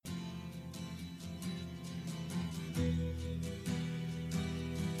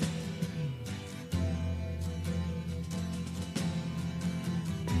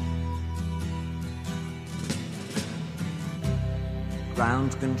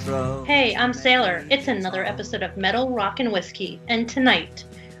ground control. Hey, I'm Sailor. It's another episode of Metal, Rock, and Whiskey, and tonight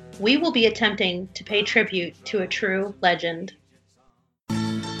we will be attempting to pay tribute to a true legend.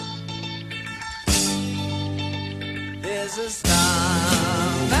 There's a starman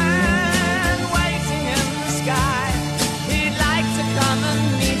waiting in the sky. He'd like to come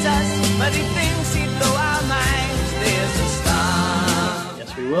and meet us, but he thinks he'd blow our minds. There's a star.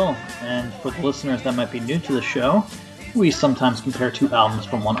 Yes, we will. And for the listeners that might be new to the show, we sometimes compare two albums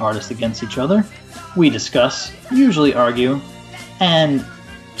from one artist against each other. We discuss, usually argue, and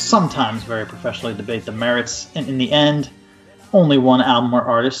sometimes very professionally debate the merits, and in the end, only one album or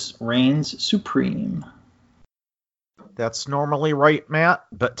artist reigns supreme. That's normally right, Matt,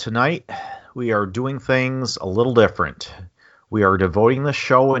 but tonight we are doing things a little different. We are devoting the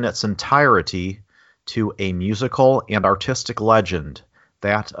show in its entirety to a musical and artistic legend,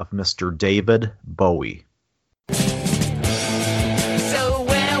 that of Mr. David Bowie. So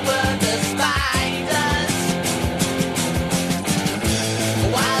where were the spiders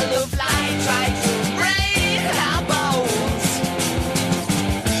while the fly tried to break our bones?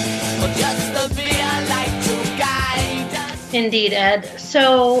 Or just the beer like to guide us? Indeed, Ed.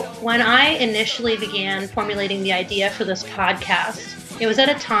 So when I initially began formulating the idea for this podcast, it was at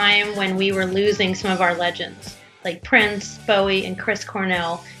a time when we were losing some of our legends, like Prince, Bowie, and Chris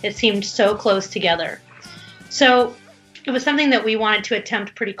Cornell. It seemed so close together. So it was something that we wanted to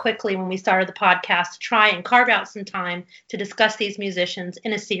attempt pretty quickly when we started the podcast to try and carve out some time to discuss these musicians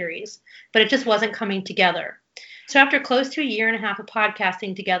in a series, but it just wasn't coming together. So after close to a year and a half of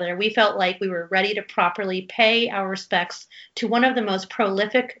podcasting together, we felt like we were ready to properly pay our respects to one of the most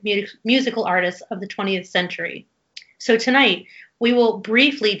prolific musical artists of the 20th century. So tonight, we will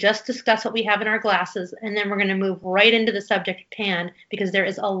briefly just discuss what we have in our glasses, and then we're going to move right into the subject at hand because there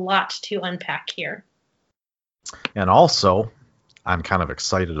is a lot to unpack here. And also, I'm kind of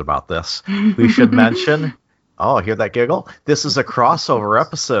excited about this. We should mention, hear that giggle? This is a crossover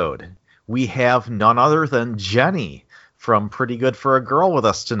episode. We have none other than Jenny from Pretty Good for a Girl with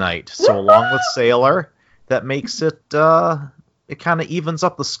us tonight. So along with Sailor, that makes it kind of evens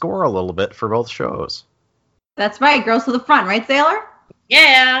up the score a little bit for both shows. That's right, girls to the front, right, Sailor?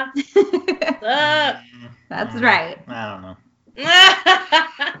 Yeah. That's right. I don't know.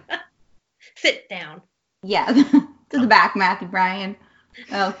 Sit down. Yeah, to the back, Matthew Bryan.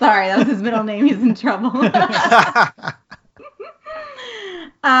 Oh, sorry, that was his middle name. He's in trouble.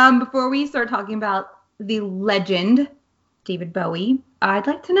 Before we start talking about the legend, David Bowie, I'd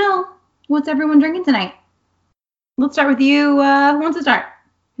like to know, what's everyone drinking tonight? Let's start with you. Who wants to start?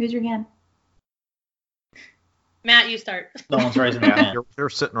 Raise your hand. Matt, you start. No one's raising their hand. You're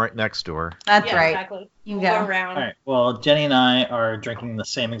sitting right next to her. That's Yeah, right. Exactly. You We'll go. go around. All right. Well, Jenny and I are drinking the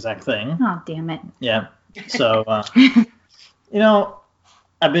same exact thing. Oh, damn it. Yeah. So, I've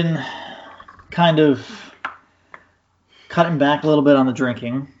been kind of cutting back a little bit on the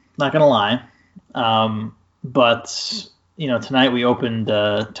drinking. Not gonna lie. But tonight we opened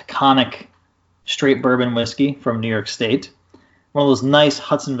Taconic straight bourbon whiskey from New York State. One of those nice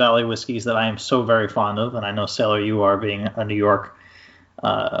Hudson Valley whiskeys that I am so very fond of, and I know, Sailor, you are, being a New York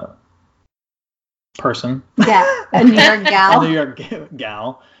person. Yeah, a New York gal. A New York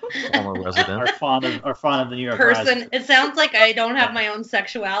gal. Former resident. Are fond of the New York Person. Rise. It sounds like I don't have my own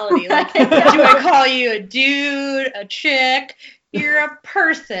sexuality. Like, do I call you a dude, a chick? You're a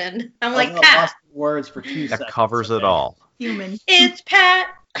person. I'm like, I Pat. lost words for 2 seconds. That covers it okay? all. Human. It's Pat.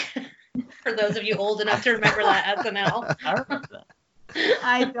 For those of you old enough to remember that SNL. I remember that.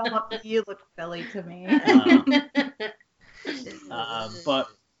 I don't. You look silly to me. But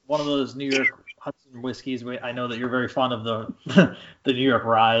one of those New York Hudson whiskeys, I know that you're very fond of the New York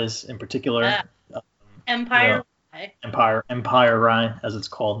Rise in particular. Empire. Empire Rye, as it's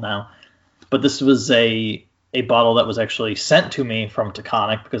called now. But this was a bottle that was actually sent to me from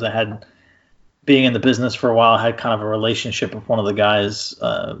Taconic because I had, being in the business for a while, I had kind of a relationship with one of the guys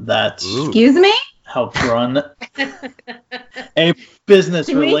that Excuse me? helped run a business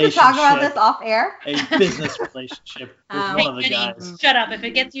Do we need to relationship. talk about this off air? A business relationship with one of the guys. Shut up. If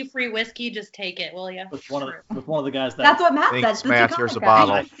it gets you free whiskey, just take it, will you? With one of the guys that. That's what Matt Thanks, said. Matt. Here's a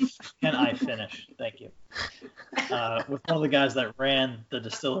bottle. Can I finish? Thank you. With one of the guys that ran the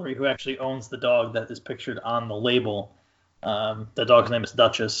distillery, who actually owns the dog that is pictured on the label. The dog's name is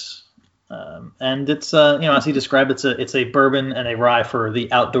Duchess. And it's as he described, it's a bourbon and a rye for the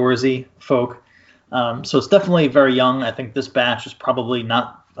outdoorsy folk. So it's definitely very young. I think this batch is probably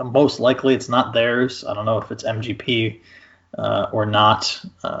not, most likely it's not theirs. I don't know if it's MGP or not,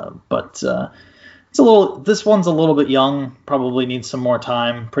 but this one's a little bit young. Probably needs some more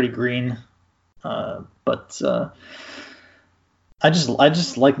time. Pretty green, but I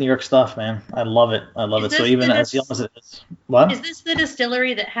just like New York stuff, man. I love it. I love Is it. So this even the as young as it is. What? Is this the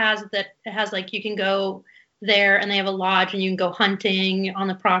distillery that has like you can go there and they have a lodge and you can go hunting on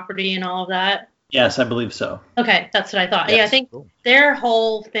the property and all of that? Yes, I believe so. Okay, that's what I thought. Yes. Yeah, I think Cool. their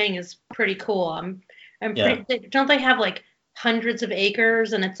whole thing is pretty cool. I'm Yeah. don't they have like hundreds of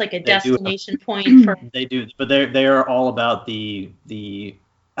acres and it's like a They do. destination point for They do, but they are all about the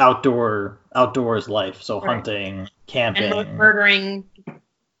outdoors life. So Right. hunting, camping. and murdering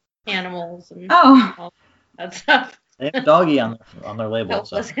animals and Oh, all that stuff. They have doggy on their label.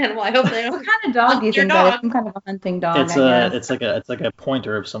 So. Helpless animal. I hope they what don't. kind of dog do you Your think that is? dog. Some kind of a hunting dog, It's I guess. it's like a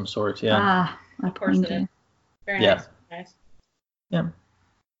pointer of some sort. Yeah. Ah, a course it pointer. is. Very Yeah. nice. Yeah.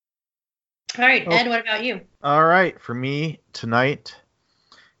 All right, Oh. Ed, what about you? All right, for me tonight,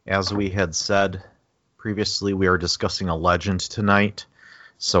 as we had said previously, we are discussing a legend tonight.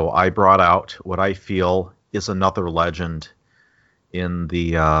 So I brought out what I feel is another legend in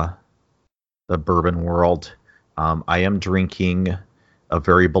the bourbon world. I am drinking a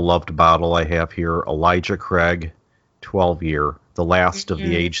very beloved bottle I have here, Elijah Craig 12-year, the last of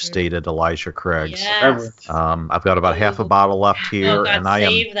the age-stated Elijah Craigs. Yes. I've got about half a bottle left here, Oh, God, and I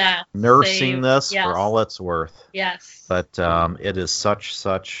am save that. nursing Save- this yes. for all it's worth. Yes. But it is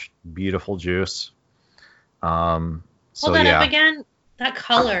such beautiful juice. So Hold that yeah, up again. That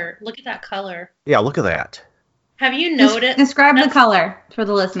color. Look at that color. yeah. Look at that. Have you noticed? Describe the That's- color for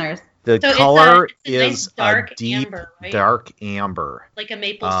the listeners. The So it's color it's a nice is dark a deep amber, right? dark amber. Like a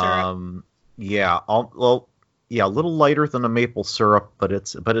maple syrup. Yeah. A little lighter than a maple syrup, but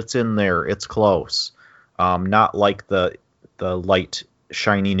it's in there. It's close. Not like the light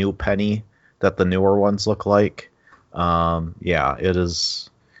shiny new penny that the newer ones look like. Yeah, it is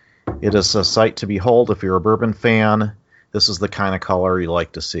a sight to behold if you're a bourbon fan. This is the kind of color you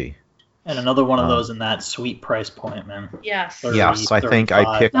like to see. And another one of those in that sweet price point, man. Yes. 30, Yes, I think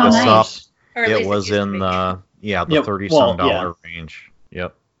I picked Oh, this nice. up. Or at It least was used to in be. the Yep, $30-some well, range.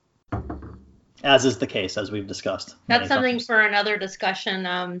 Yep. As is the case, as we've discussed. That's many something times. for another discussion.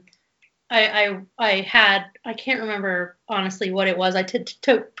 I can't remember honestly what it was. I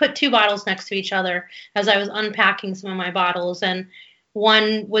put two bottles next to each other as I was unpacking some of my bottles, and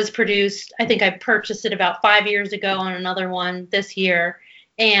one was produced. I think I purchased it about 5 years ago, and another one this year,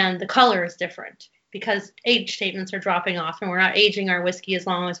 and the color is different because age statements are dropping off, and we're not aging our whiskey as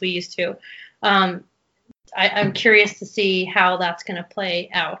long as we used to. I'm curious to see how that's going to play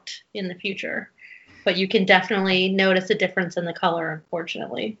out in the future. But you can definitely notice a difference in the color,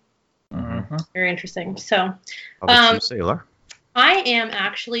 unfortunately. Mhm. Very interesting. So How about you, Sailor? I am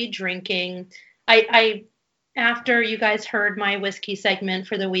actually drinking. I after you guys heard my whiskey segment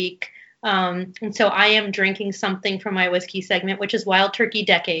for the week, and so I am drinking something from my whiskey segment, which is Wild Turkey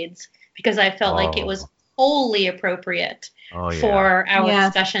Decades, because I felt like it was wholly appropriate Oh yeah. for our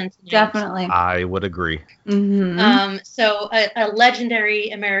Yes, discussion tonight. Definitely. I would agree. Mm-hmm. So a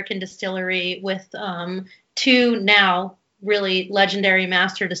legendary American distillery with two now really legendary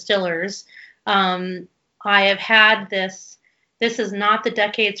master distillers. I have had this. This is not the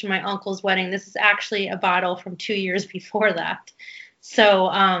Decades from my uncle's wedding. This is actually a bottle from 2 years before that.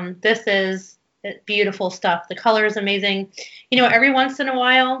 So this is beautiful stuff. The color is amazing. You know, every once in a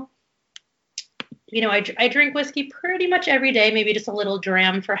while, you know, I drink whiskey pretty much every day, maybe just a little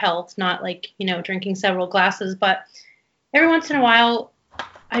dram for health, not like, you know, drinking several glasses. But every once in a while,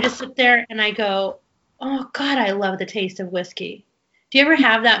 I just sit there and I go, oh, God, I love the taste of whiskey. Do you ever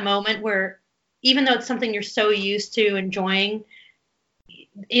have that moment where even though it's something you're so used to enjoying,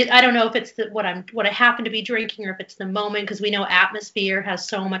 I don't know if it's what I happen to be drinking or if it's the moment, because we know atmosphere has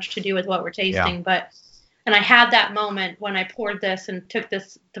so much to do with what we're tasting. Yeah. And I had that moment when I poured this and took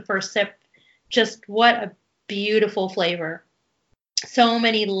the first sip. Just what a beautiful flavor. So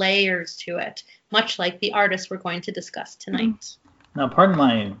many layers to it, much like the artist we're going to discuss tonight. Now, pardon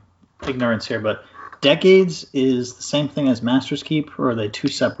my ignorance here, but Decades is the same thing as Master's Keep, or are they two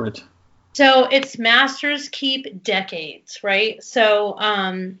separate? So it's Master's Keep Decades, right? So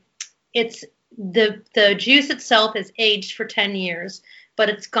it's the juice itself is aged for 10 years, but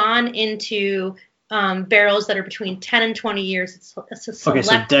it's gone into barrels that are between 10 and 20 years. It's a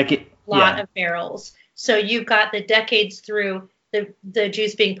select lot of barrels. So you've got the Decades through the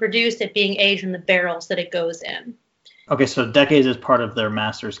juice being produced, it being aged in the barrels that it goes in. Okay, so Decades is part of their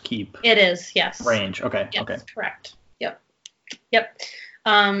Master's Keep It is, yes. range. Okay, Yes, okay. correct. Yep.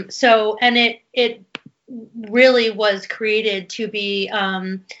 So, and it really was created to be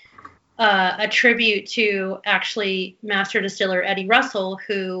a tribute to actually master distiller Eddie Russell,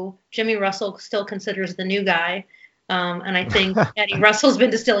 who Jimmy Russell still considers the new guy. And I think Eddie Russell's been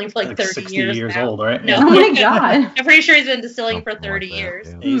distilling for like 30 60 years years now. old, right? No. Oh my god. I'm pretty sure he's been distilling for Something 30 like that, years.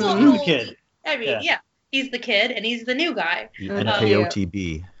 yeah. He's Well, the kid. I mean, Yeah. yeah, he's the kid and he's the new guy.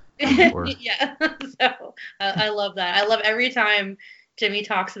 NKOTB. Or- Yeah. So I love that. I love every time Jimmy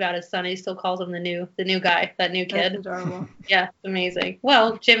talks about his son, he still calls him the new guy, that new That's kid. adorable. Yeah, amazing.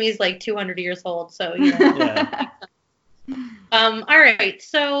 Well, Jimmy's like 200 years old, so you know. Yeah. All right,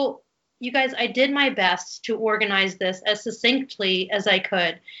 so you guys, I did my best to organize this as succinctly as I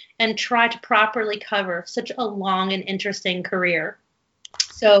could and try to properly cover such a long and interesting career.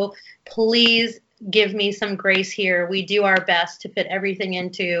 So please give me some grace here. We do our best to fit everything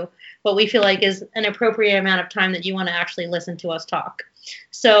into what we feel like is an appropriate amount of time that you want to actually listen to us talk.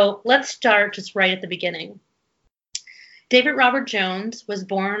 So let's start just right at the beginning. David Robert Jones was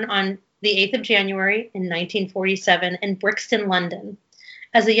born on the 8th of January in 1947 in Brixton, London.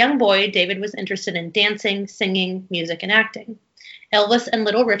 As a young boy, David was interested in dancing, singing, music, and acting. Elvis and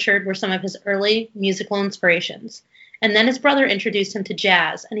Little Richard were some of his early musical inspirations. And then his brother introduced him to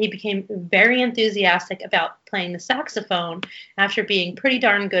jazz, and he became very enthusiastic about playing the saxophone after being pretty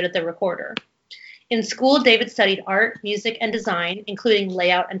darn good at the recorder. In school, David studied art, music, and design, including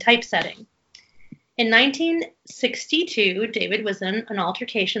layout and typesetting. In 1962, David was in an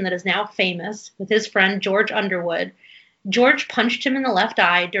altercation that is now famous with his friend George Underwood. George punched him in the left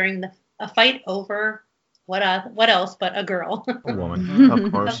eye during a fight over what else but a girl. A woman,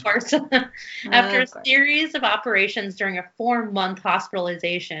 of course. Of course. After Of course. a series of operations during a 4-month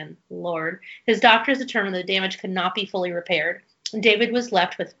hospitalization, his doctors determined the damage could not be fully repaired. David was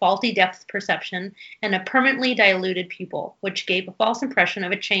left with faulty depth perception and a permanently diluted pupil, which gave a false impression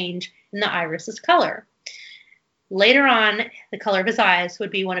of a change in the iris's color. Later on, the color of his eyes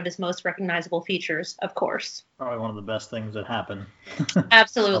would be one of his most recognizable features, of course. Probably one of the best things that happened.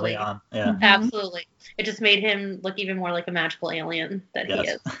 Absolutely. Early on. Yeah. Absolutely. It just made him look even more like a magical alien that he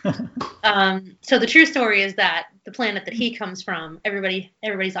Yes. is. So the true story is that the planet that he comes from,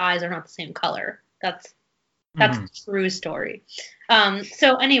 everybody's eyes are not the same color. That's the true story.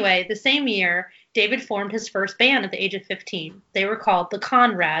 So anyway, the same year, David formed his first band at the age of 15. They were called the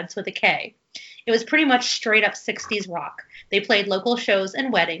Conrads with a K. It was pretty much straight up 60s rock. They played local shows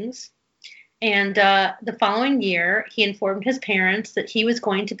and weddings. And the following year, he informed his parents that he was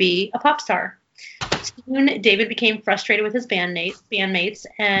going to be a pop star. Soon, David became frustrated with his bandmates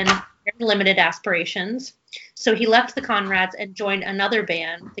and very limited aspirations. So he left the Conrads and joined another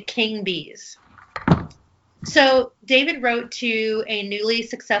band, the King Bees. So David wrote to a newly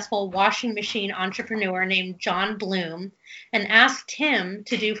successful washing machine entrepreneur named John Bloom and asked him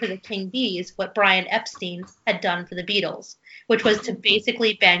to do for the King Bees what Brian Epstein had done for the Beatles, which was to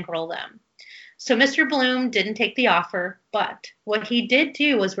basically bankroll them. So Mr. Bloom didn't take the offer, but what he did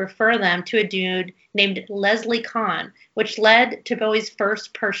do was refer them to a dude named Leslie Kahn, which led to Bowie's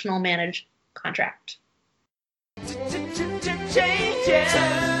first personal managed contract. Changes.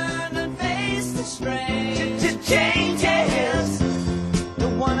 Turn and face the strain. Changes.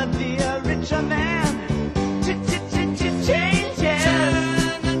 Don't wanna be a richer man. Changes.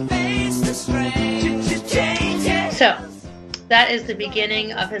 Turn and face the strain. Changes. So that is the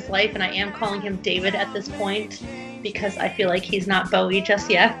beginning of his life, and I am calling him David at this point because I feel like he's not Bowie just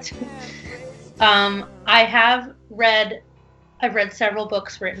yet. I've read several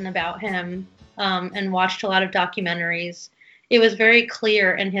books written about him and watched a lot of documentaries. It was very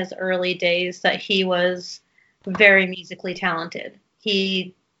clear in his early days that he was very musically talented.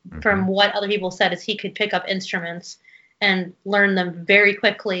 He, from what other people said, is he could pick up instruments and learn them very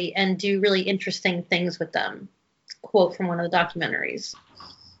quickly and do really interesting things with them. Quote from one of the documentaries.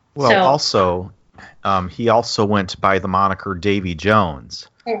 Well, So- also, he also went by the moniker Davy Jones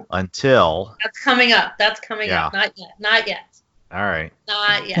until. That's coming up. Yeah. Not yet. Not yet. All right.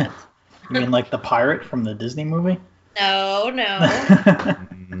 Not yet. You mean like the pirate from the Disney movie? No.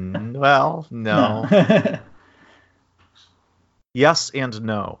 Well, no. Yes and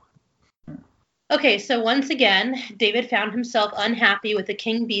no. Okay, so once again, David found himself unhappy with the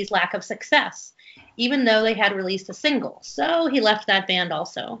King Bees' lack of success, even though they had released a single. So he left that band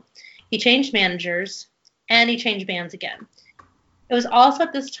also. He changed managers, and he changed bands again. It was also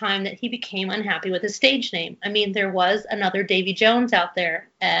at this time that he became unhappy with his stage name. I mean, there was another Davy Jones out there,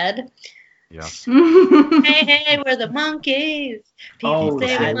 Ed. Yes. Hey, we're the monkeys. People Oh,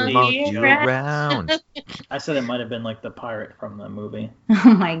 say the we're monkey monkeys. around. I said it might have been like the pirate from the movie.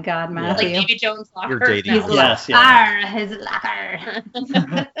 Oh my God, Matthew. Like Davy Jones locker. You're dating No. him. Yes, yeah. Arr, his locker.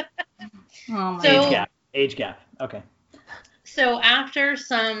 Oh my So- Age gap. Okay. So after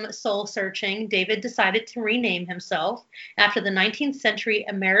some soul searching, David decided to rename himself after the 19th century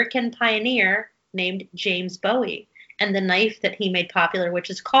American pioneer named James Bowie. and the knife that he made popular, which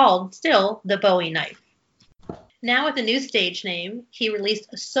is called still the Bowie knife. Now with a new stage name, he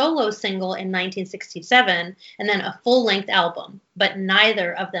released a solo single in 1967 and then a full-length album, but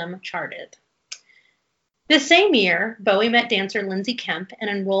neither of them charted. This same year, Bowie met dancer Lindsay Kemp and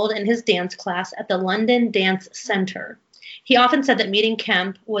enrolled in his dance class at the London Dance Centre. He often said that meeting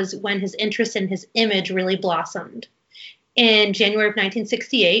Kemp was when his interest in his image really blossomed. In January of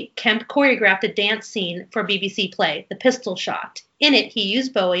 1968, Kemp choreographed a dance scene for a BBC play, The Pistol Shot. In it, he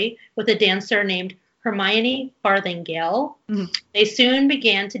used Bowie with a dancer named Hermione Farthingale. Mm-hmm. They soon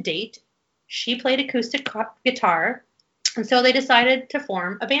began to date. She played acoustic guitar, and so they decided to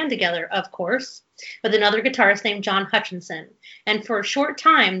form a band together, of course, with another guitarist named John Hutchinson. And for a short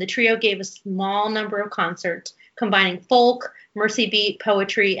time, the trio gave a small number of concerts, combining folk, mercy beat,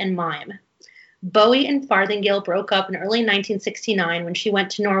 poetry, and mime. Bowie and Farthingale broke up in early 1969 when she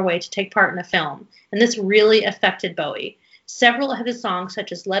went to Norway to take part in a film, and this really affected Bowie. Several of his songs,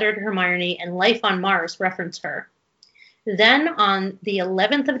 such as Letter to Hermione and Life on Mars, reference her. Then, on the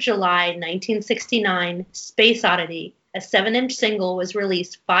 11th of July, 1969, Space Oddity, a 7-inch single, was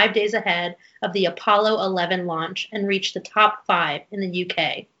released 5 days ahead of the Apollo 11 launch and reached the top 5 in the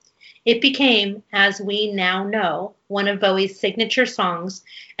UK. It became, as we now know, one of Bowie's signature songs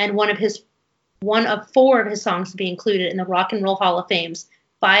and one of 4 of his songs to be included in the Rock and Roll Hall of Fame's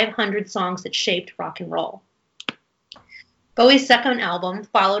 500 songs that shaped rock and roll. Bowie's second album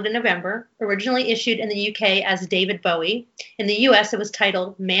followed in November, originally issued in the UK as David Bowie. In the US, it was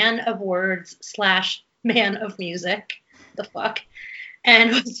titled Man of Words / Man of Music. The fuck?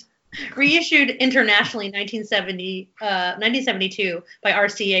 And was reissued internationally in 1972 by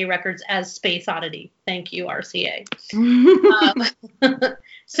RCA Records as Space Oddity. Thank you, RCA.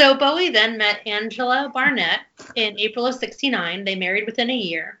 So Bowie then met Angela Barnett in April of '69. They married within a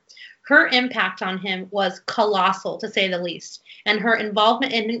year. Her impact on him was colossal, to say the least, and her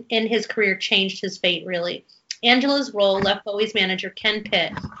involvement in his career changed his fate, really. Angela's role left Bowie's manager, Ken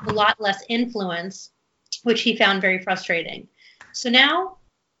Pitt, a lot less influence, which he found very frustrating. So now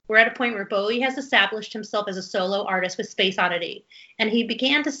we're at a point where Bowie has established himself as a solo artist with Space Oddity, and he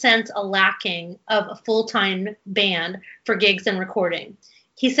began to sense a lacking of a full-time band for gigs and recording.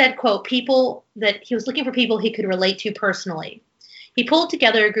 He said, quote, that he was looking for people he could relate to personally. He pulled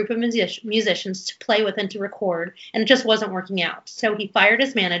together a group of musicians to play with and to record, and it just wasn't working out. So he fired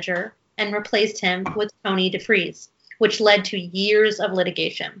his manager and replaced him with Tony DeFries, which led to years of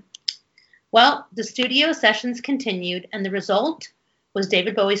litigation. Well, the studio sessions continued, and the result was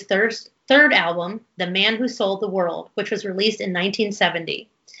David Bowie's third album, The Man Who Sold the World, which was released in 1970.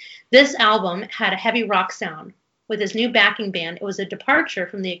 This album had a heavy rock sound. With his new backing band, it was a departure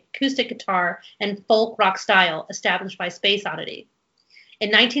from the acoustic guitar and folk rock style established by Space Oddity. In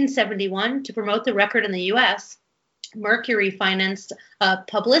 1971, to promote the record in the U.S., Mercury financed a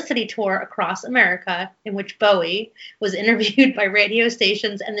publicity tour across America in which Bowie was interviewed by radio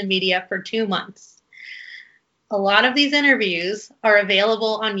stations and the media for 2 months. A lot of these interviews are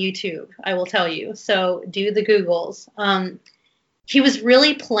available on YouTube, I will tell you, so do the Googles. He was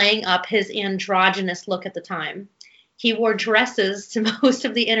really playing up his androgynous look at the time. He wore dresses to most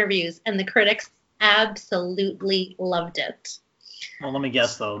of the interviews, and the critics absolutely loved it. Well, let me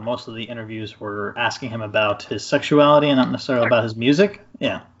guess, though. Most of the interviews were asking him about his sexuality and not necessarily about his music?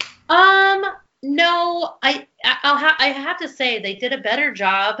 Yeah. No, I have to say they did a better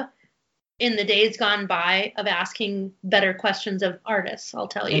job in the days gone by of asking better questions of artists, I'll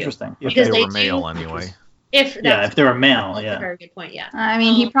tell you. Interesting. If they were male, anyway. If they were male, that's a very good point, yeah. I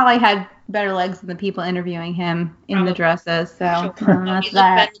mean, he probably had better legs than the people interviewing him in the dresses, so sure. That's he looked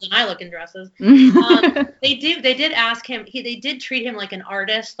that. better than I look in dresses. They did ask him, they did treat him like an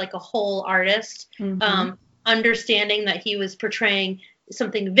artist, like a whole artist, understanding that he was portraying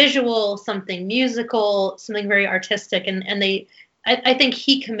something visual, something musical, something very artistic, and I think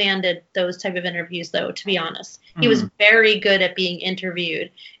he commanded those type of interviews, though, to be honest. He was very good at being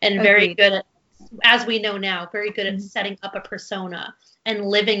interviewed and very good at, as we know now, very good at setting up a persona and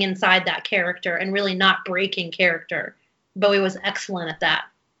living inside that character and really not breaking character. Bowie was excellent at that.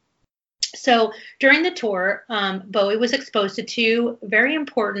 So during the tour, Bowie was exposed to 2 very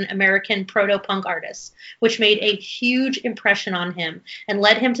important American proto-punk artists, which made a huge impression on him and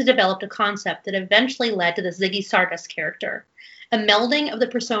led him to develop a concept that eventually led to the Ziggy Stardust character. A melding of the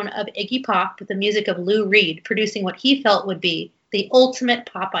persona of Iggy Pop with the music of Lou Reed, producing what he felt would be the ultimate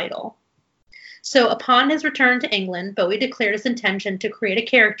pop idol. So upon his return to England, Bowie declared his intention to create a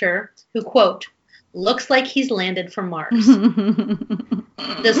character who, quote, looks like he's landed from Mars.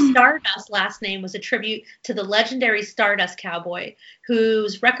 The Stardust last name was a tribute to the legendary Stardust Cowboy,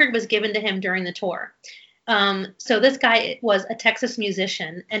 whose record was given to him during the tour. So this guy was a Texas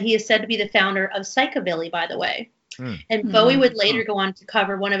musician, and he is said to be the founder of Psychobilly, by the way. And Bowie would later go on to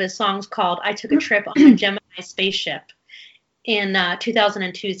cover one of his songs called I Took a Trip on a Gemini Spaceship in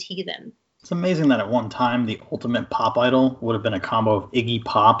 2002's Heathen. It's amazing that at one time the ultimate pop idol would have been a combo of Iggy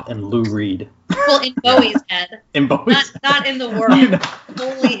Pop and Lou Reed. Well, in Bowie's head. In Bowie's not in the world,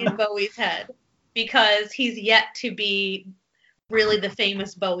 only in Bowie's head. Because he's yet to be really the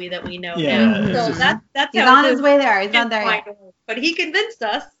famous Bowie that we know now. So that's He's how on his way there. He's not there yet. But he convinced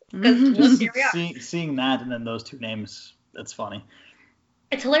us. Because here we are. Seeing that and then those two names, that's funny.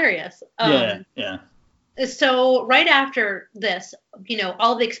 It's hilarious. Yeah. So right after this,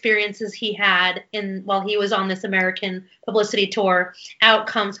 all the experiences he had while he was on this American publicity tour, out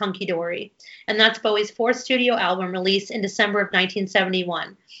comes Hunky Dory. And that's Bowie's fourth studio album released in December of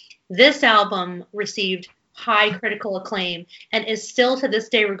 1971. This album received high critical acclaim and is still to this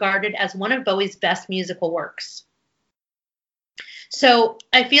day regarded as one of Bowie's best musical works. So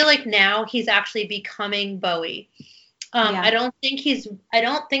I feel like now he's actually becoming Bowie. I don't think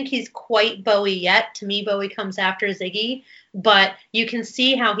he's quite Bowie yet. To me, Bowie comes after Ziggy, but you can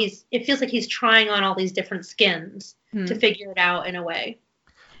see how it feels like he's trying on all these different skins to figure it out in a way.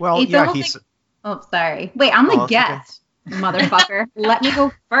 Well, he's. Oh, sorry. Wait, I'm the guest, motherfucker. Let me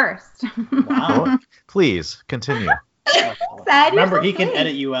go first. Wow. Please continue. Remember, he can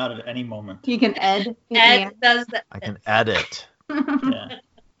edit you out at any moment. He can edit. Ed does that. I can edit. Yeah.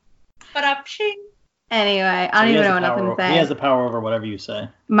 But up-shing. Anyway, I don't even know what nothing to say. He has the power over whatever you say.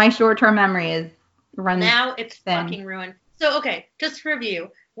 My short-term memory runs now it's thin. fucking ruined. So, okay, just to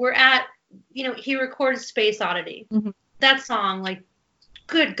review, we're at, he records Space Oddity. Mm-hmm. That song, like,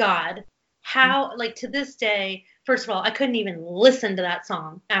 good God. How, like, to this day, first of all, I couldn't even listen to that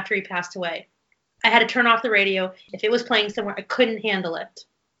song after he passed away. I had to turn off the radio. If it was playing somewhere, I couldn't handle it.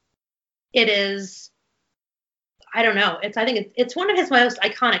 It is... I don't know. I think it's one of his most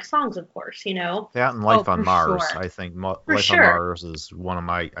iconic songs, of course, That and Life on Mars. Sure. I think Life on Mars is one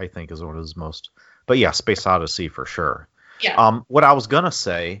of his most. But yeah, Space Odyssey for sure. Yeah. What I was gonna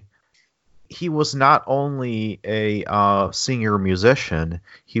say, he was not only a singer musician,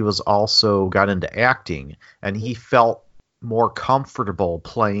 he was also got into acting, and he felt more comfortable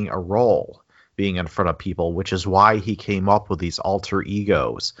playing a role, being in front of people, which is why he came up with these alter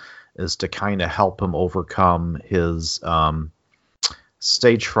egos. Is to kind of help him overcome his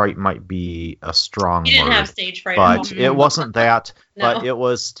stage fright might be a strong word. He didn't have stage fright. But it wasn't that. No. But it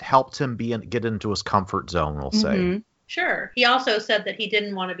was helped him get into his comfort zone, we'll say. Sure. He also said that he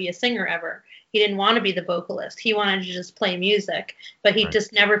didn't want to be a singer ever. He didn't want to be the vocalist. He wanted to just play music. But he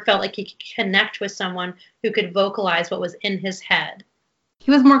just never felt like he could connect with someone who could vocalize what was in his head.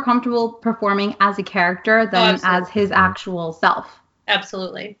 He was more comfortable performing as a character than as his actual self.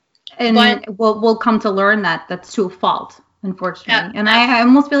 Absolutely. And we'll come to learn that that's to a fault, unfortunately. And I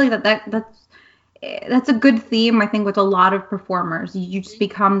almost feel like that's a good theme, I think, with a lot of performers. You just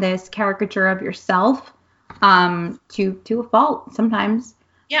become this caricature of yourself to a fault sometimes.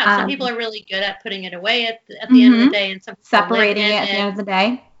 Yeah, some people are really good at putting it away at the end of the day, and some separating it at the end of the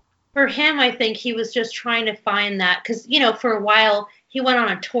day. For him, I think he was just trying to find that, because for a while he went on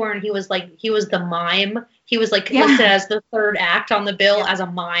a tour and he was the mime. He was listed as the third act on the bill as a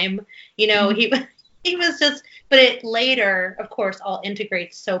mime. He was just, but it later, of course, all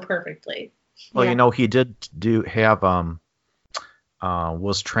integrates so perfectly. Well, he did have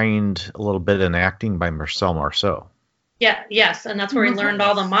was trained a little bit in acting by Marcel Marceau. Yeah, yes, and that's where he learned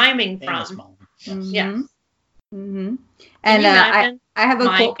all the miming from. Yes. Mm-hmm. And I have a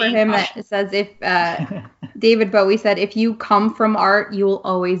quote for him that says, if David Bowie said, "If you come from art, you will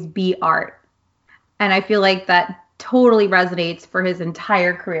always be art." And I feel like that totally resonates for his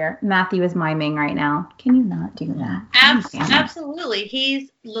entire career. Matthew is miming right now. Can you not do that? Absolutely. He's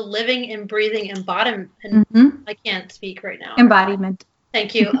the living and breathing embodiment. I can't speak right now. Embodiment.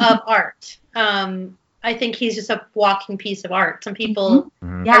 Thank you. Of art. I think he's just a walking piece of art. Some people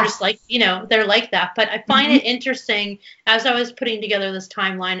are just like, they're like that. But I find it interesting, as I was putting together this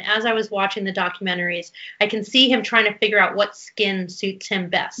timeline, as I was watching the documentaries, I can see him trying to figure out what skin suits him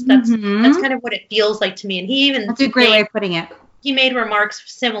best. That's kind of what it feels like to me. And he even... That's a great way of putting it. He made remarks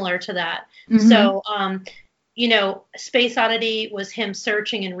similar to that. So, Space Oddity was him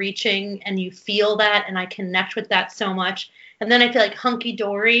searching and reaching, and you feel that, and I connect with that so much. And then I feel like Hunky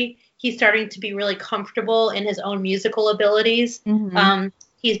Dory... He's starting to be really comfortable in his own musical abilities.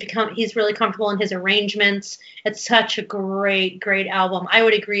 He's really comfortable in his arrangements. It's such a great, great album. I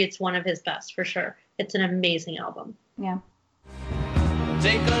would agree it's one of his best for sure. It's an amazing album. Yeah.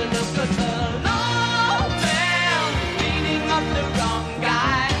 Take a look at the long man beating up the wrong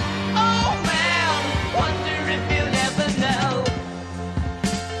guy. Oh man, what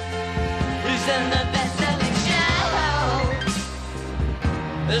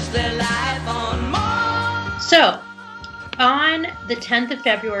Is there life on Mars? So, on the 10th of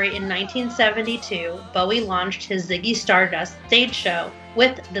February in 1972, Bowie launched his Ziggy Stardust stage show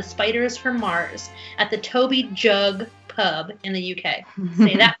with the Spiders from Mars at the Toby Jug pub in the UK.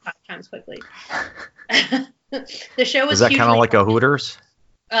 Say that 5 times quickly. The show was Is that kind hugely of like a Hooters?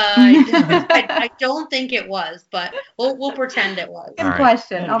 I don't think it was, but we'll pretend it was. Good All right.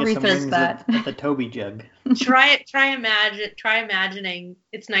 question. Yeah, I'll get some research wings that. at the Toby Jug. Try imagining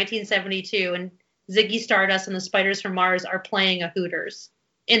it's 1972 and Ziggy Stardust and the Spiders from Mars are playing a Hooters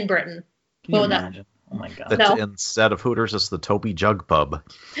in Britain. Can you What would that- imagine? Oh my god. No. Instead of Hooters, it's the Toby Jug Pub.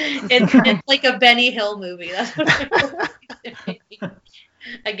 It's like a Benny Hill movie. That's what it was.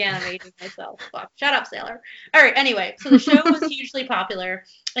 Again, I'm aging myself. Fuck. Shut up, Sailor. All right, anyway, so the show was hugely popular,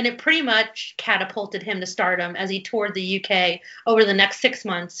 and it pretty much catapulted him to stardom as he toured the UK over the next 6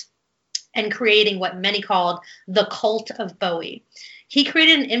 months and creating what many called the cult of Bowie. He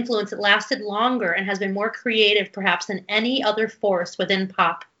created an influence that lasted longer and has been more creative perhaps than any other force within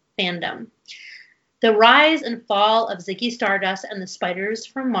pop fandom. The rise and fall of Ziggy Stardust and the Spiders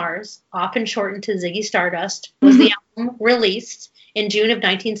from Mars, often shortened to Ziggy Stardust, was the album released in June of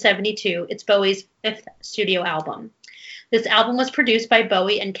 1972. It's Bowie's 5th studio album. This album was produced by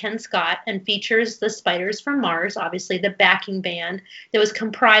Bowie and Ken Scott and features the Spiders from Mars, obviously the backing band, that was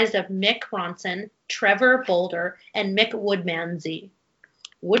comprised of Mick Ronson, Trevor Bolder, and Mick Woodmansey.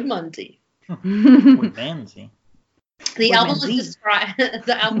 Woodmansey. Woodmansey. The album was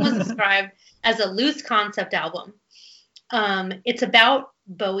Woodmansey. described as a loose concept album. It's about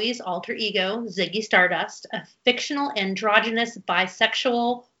Bowie's alter ego, Ziggy Stardust, a fictional androgynous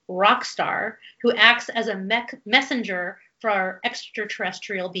bisexual rock star who acts as a messenger for our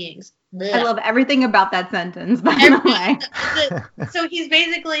extraterrestrial beings. I love everything about that sentence, by the way. So he's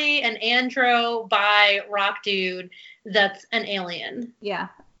basically an andro bi rock dude that's an alien. Yeah.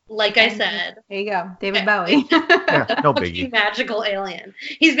 Like I said. There you go. David Bowie. Yeah, no Fucking biggie. magical alien.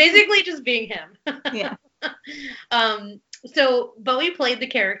 He's basically just being him. Yeah. So Bowie played the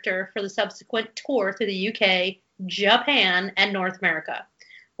character for the subsequent tour through the UK, Japan, and North America.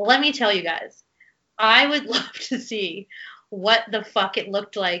 Let me tell you guys, I would love to see what the fuck it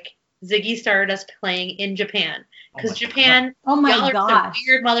looked like Ziggy Stardust playing in Japan. Because Japan, Oh my y'all are some gosh.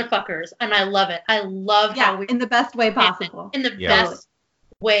 weird motherfuckers, and I love it. I love how Yeah, we in the best way possible. in the Yeah. best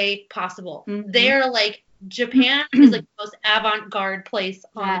way possible. Mhm. They're like, Japan is like the most avant-garde place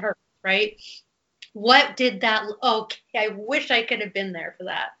on Yeah. earth, right? What did that? Okay, I wish I could have been there for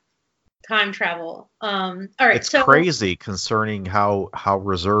that. Time travel. All right, It's so crazy concerning how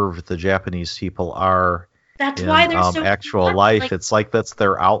reserved the Japanese people are that's in why they're so actual fun. life. Like, It's like that's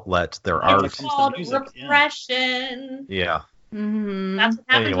their outlet, their It's art. it's the called music, yeah. repression. Yeah. Mhm. That's what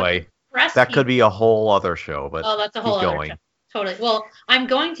happens. Anyway, when you repress that could people. be a whole other show, but Oh, that's a keep whole other going. show. Totally. Well, I'm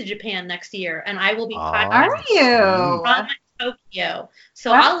going to Japan next year, and I will be Oh. Are you? from Tokyo.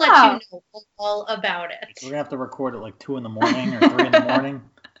 So Wow. I'll let you know all about it. We're gonna have to record at like 2 in the morning or 3 in the morning.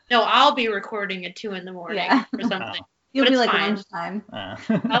 No, I'll be recording at 2 a.m. Yeah. or something. You'll But be it's like fine.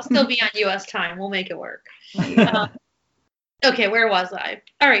 lunchtime. I'll still be on U.S. time. We'll make it work. There you go. Okay, where was I?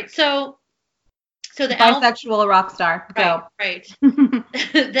 All right, so the album, Bisexual rock star. Go. right.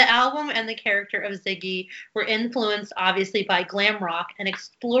 The album and the character of Ziggy were influenced obviously by glam rock and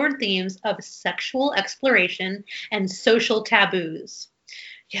explored themes of sexual exploration and social taboos.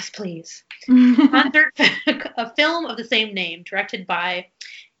 Yes, please. Concert, a film of the same name, directed by,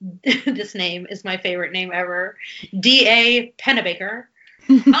 this name is my favorite name ever, D.A. Pennebaker.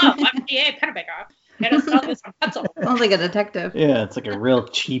 Oh, I'm D.A. Pennebaker. Get us all some pencil. Sounds like a detective. Yeah, it's like a real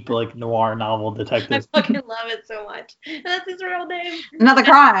cheap like noir novel I detective. fucking love it so much. And that's his real name. Another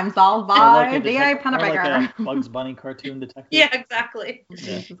crime solved Or by like a D.A. detec- or Pennebaker. like a Bugs Bunny cartoon detective. Yeah, exactly. Yeah.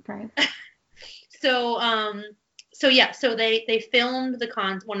 Jesus Christ. So they filmed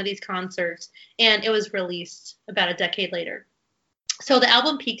one of these concerts, and it was released about a decade later. So the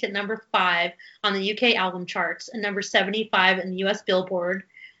album peaked at number 5 on the UK album charts and number 75 in the US Billboard.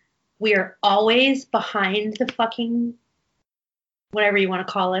 We are always behind the fucking, whatever you want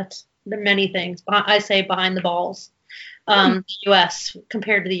to call it, the many things. I say behind the balls. US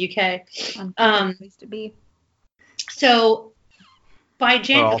compared to the UK. Place to be. So by It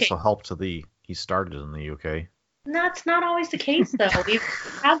January, also helped to he started in the UK. that's not always the case, though. We've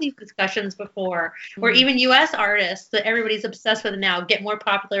had these discussions before, where even U.S. artists that everybody's obsessed with now get more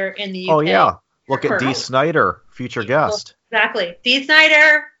popular in the UK. Oh yeah, look at Dee Right. Snyder, future guest, Exactly. Dee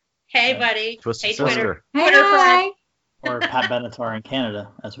Snyder. Hey, Yeah. buddy. Twisted Hey, Sister. Twitter. Hey, Twitter hi. Or Pat Benatar in Canada,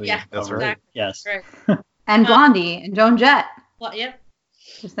 as we Yeah, That's covered. right. Yes. Right. And Blondie and Joan Jett. Well, yep.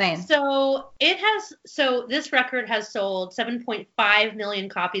 Just saying. So this record has sold 7.5 million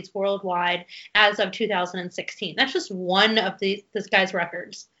copies worldwide as of 2016. That's just one of this guy's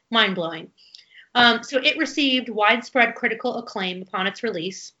records. Mind blowing. So it received widespread critical acclaim upon its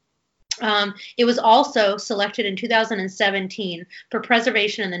release. It was also selected in 2017 for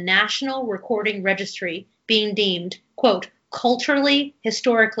preservation in the National Recording Registry, being deemed, quote, culturally,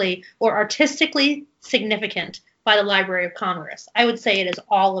 historically, or artistically significant by the Library of Congress. I would say it is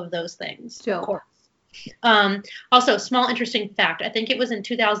all of those things. Sure. Of course. Also, small interesting fact. I think it was in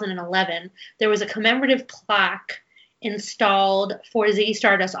 2011. There was a commemorative plaque installed for Ziggy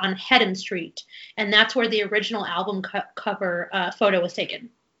Stardust on Haddon Street, and that's where the original album cover photo was taken.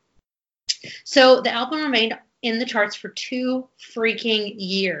 So the album remained in the charts for 2 freaking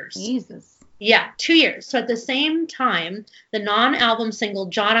years. Jesus. Yeah, 2 years. So at the same time, the non-album single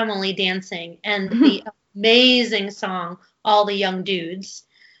John I'm Only Dancing and the amazing song All the Young Dudes,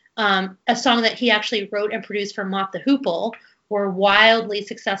 a song that he actually wrote and produced for Mott the Hoople, were wildly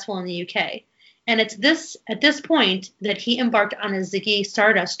successful in the UK. And it's at this point that he embarked on a Ziggy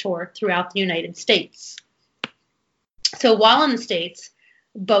Stardust tour throughout the United States. So while in the States,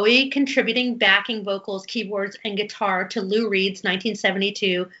 Bowie contributing backing vocals, keyboards, and guitar to Lou Reed's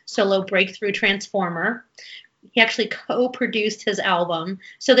 1972 solo breakthrough Transformer. He actually co-produced his album.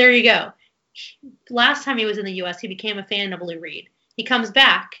 So there you go. Last time he was in the U.S., he became a fan of Lou Reed. He comes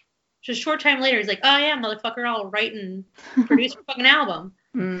back. Just a short time later, he's like, oh, yeah, motherfucker, I'll write and produce your fucking album.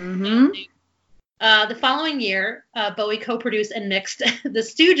 Mm-hmm. The following year, Bowie co-produced and mixed the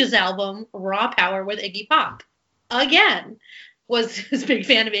Stooges album, Raw Power, with Iggy Pop. Again. Was his big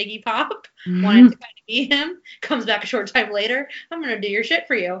fan of Iggy Pop, wanted to kind of meet him, comes back a short time later, I'm going to do your shit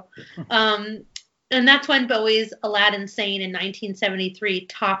for you. And that's when Bowie's Aladdin Sane in 1973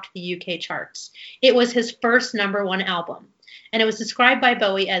 topped the UK charts. It was his first #1 album, and it was described by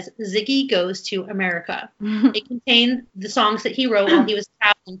Bowie as Ziggy Goes to America. It contained the songs that he wrote while he was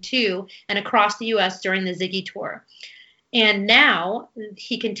traveling to and across the US during the Ziggy tour. And now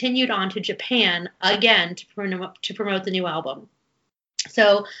he continued on to Japan again to promote the new album.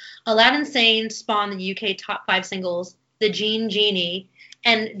 So Aladdin Sane spawned the UK top 5 singles, The Jean Genie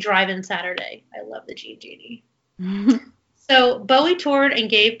and Drive-In Saturday. I love The Jean Genie. So Bowie toured and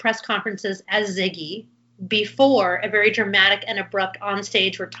gave press conferences as Ziggy before a very dramatic and abrupt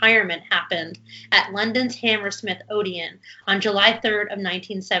onstage retirement happened at London's Hammersmith Odeon on July 3rd of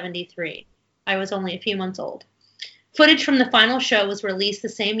 1973. I was only a few months old. Footage from the final show was released the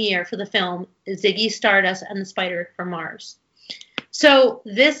same year for the film Ziggy Stardust and the Spider from Mars. So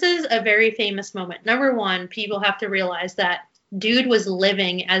this is a very famous moment. Number one, people have to realize that dude was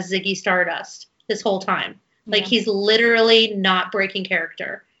living as Ziggy Stardust this whole time. Like, he's literally not breaking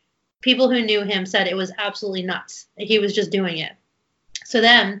character. People who knew him said it was absolutely nuts. He was just doing it. So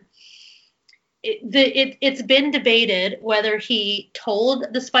then, it's been debated whether he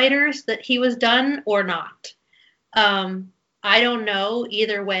told the Spiders that he was done or not. I don't know.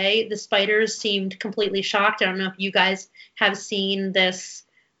 Either way, the Spiders seemed completely shocked. I don't know if you guys have seen this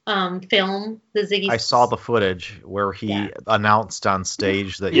film, the Ziggy. I saw the footage where he announced on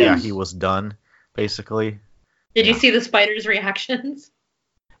stage that he was done, basically. Did you see the Spiders' reactions?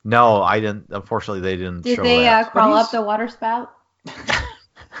 No, I didn't. Unfortunately, they didn't show that. Did they crawl up the water spout?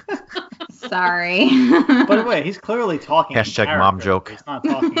 Sorry. By the way, he's clearly talking. Hashtag mom joke. He's not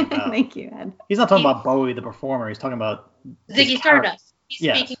talking about. Thank you, Ed. He's not talking about Bowie the performer. He's talking about Ziggy Stardust. He's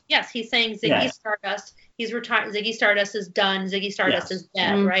Yes. speaking. Yes, he's saying Ziggy Stardust. He's retired. Ziggy Stardust is done. Ziggy Stardust is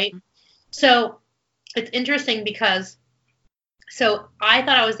dead. Right. So it's interesting because. So I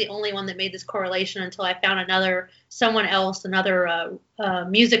thought I was the only one that made this correlation until I found another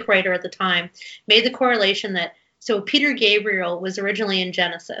music writer at the time, made the correlation that. So Peter Gabriel was originally in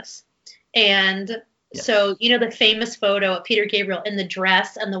Genesis. And so, you know, the famous photo of Peter Gabriel in the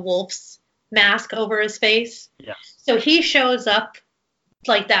dress and the wolf's mask over his face? Yes. So he shows up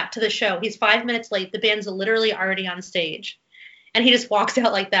like that to the show. He's 5 minutes late. The band's literally already on stage. And he just walks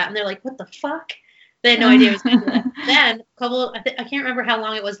out like that. And they're like, what the fuck? They had no idea what was going to do. Then, I can't remember how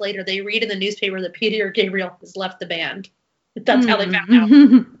long it was later, they read in the newspaper that Peter Gabriel has left the band. That's how they found out.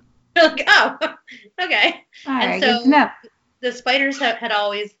 They're like, oh, okay. All right, and so good to know. the Spiders had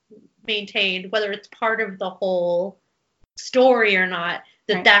always maintained, whether it's part of the whole story or not,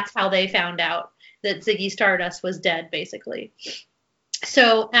 that that's how they found out that Ziggy Stardust was dead, basically.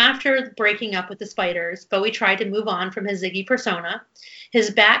 So after breaking up with the Spiders, Bowie tried to move on from his Ziggy persona. His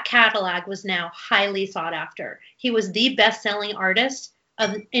back catalog was now highly sought after. He was the best-selling artist in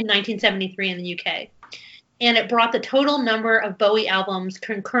 1973 in the UK. And it brought the total number of Bowie albums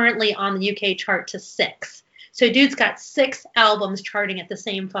concurrently on the UK chart to 6. So dude's got 6 albums charting at the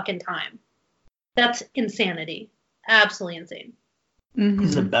same fucking time. That's insanity. Absolutely insane.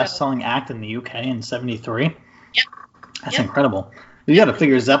 He's the best-selling act in the UK in '73. Yep. That's incredible. You got to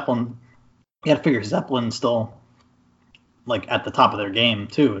figure Zeppelin. You got to figure Zeppelin's still like at the top of their game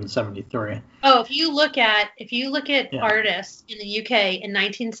too in '73. Oh, if you look at artists in the UK in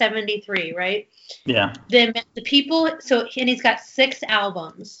 1973, right? Yeah. The people. So and he's got 6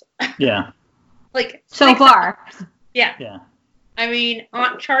 albums. Yeah. Like So 6 far. Yeah. Yeah. I mean,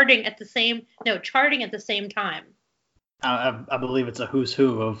 charting at the same time. I believe it's a who's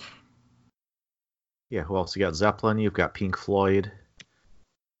who of. Yeah, who else? You got Zeppelin, you've got Pink Floyd at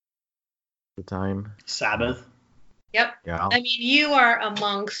the time. Sabbath. Yep. Yeah. I mean, you are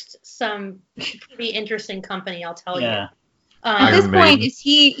amongst some pretty interesting company, I'll tell you. Yeah. At Iron this point, Maiden. is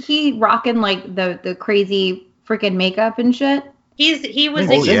he rocking like the crazy freaking makeup and shit? He was Oh,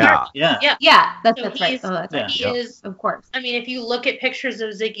 Ziggy yeah. Stardust. Yeah. Yeah, that's So right. he's- Oh, that's right. He Yeah. is. Of course. I mean, if you look at pictures of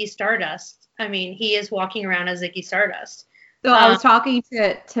Ziggy Stardust, I mean, he is walking around as Ziggy Stardust. So I was talking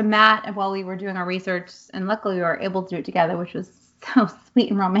to Matt while we were doing our research, and luckily we were able to do it together, which was so sweet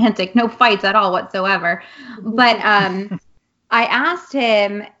and romantic. No fights at all whatsoever. But I asked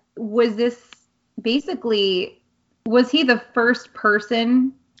him, was he the first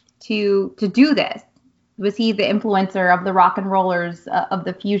person to do this? Was he the influencer of the rock and rollers of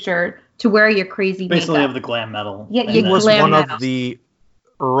the future to wear your crazy Basically makeup? of the glam metal. Yeah, And you He then- was glam one metal. of the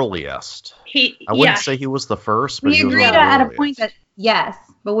earliest. I I wouldn't say he was the first, but We he was agreed one of the at a earliest. point that yes,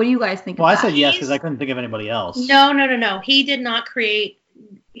 but what do you guys think Well, I of that? said yes because I couldn't think of anybody else. No. He did not create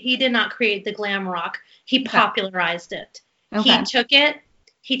the glam rock. He popularized it. Okay.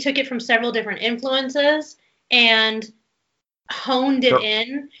 He took it from several different influences and honed it Sure.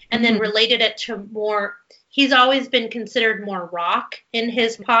 in and then related it to more. He's always been considered more rock in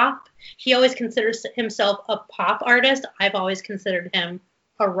his pop. He always considers himself a pop artist. I've always considered him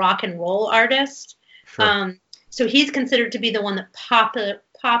a rock and roll artist. Sure. So he's considered to be the one that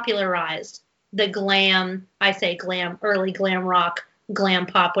popularized the glam, early glam rock, glam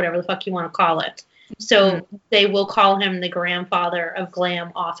pop, whatever the fuck you want to call it. So they will call him the grandfather of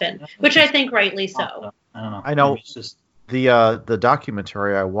glam often, which I think rightly so. I don't know. I know. Maybe it's just The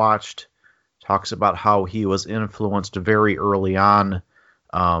documentary I watched talks about how he was influenced very early on.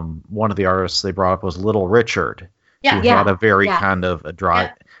 One of the artists they brought up was Little Richard, who had a very kind of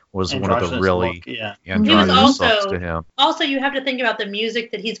was one of the androgynous really look, yeah. androgynous looks also- to him. Also, you have to think about the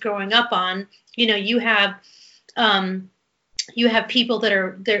music that he's growing up on. You know, you have people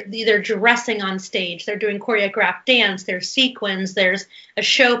they're dressing on stage, they're doing choreographed dance, there's sequins, there's a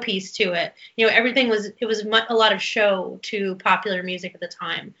showpiece to it. You know, everything was a lot of show to popular music at the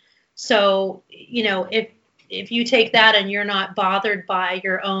time. So, you know, if you take that and you're not bothered by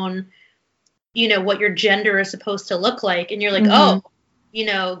your own, you know, what your gender is supposed to look like, and you're like, oh, you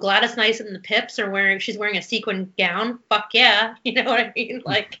know, Gladys Knight and the Pips she's wearing a sequin gown. Fuck yeah. You know what I mean?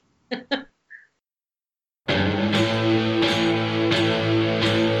 Like,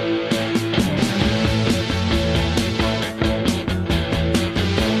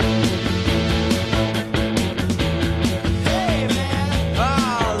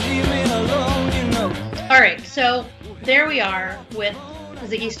 all right. So there we are with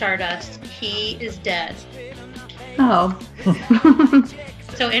Ziggy Stardust. He is dead. Oh.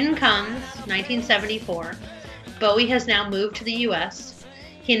 So in comes 1974. Bowie has now moved to the U.S.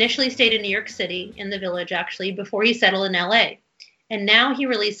 He initially stayed in New York City, in the Village actually, before he settled in L.A. And now he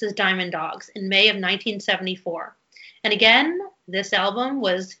releases Diamond Dogs in May of 1974. And again, this album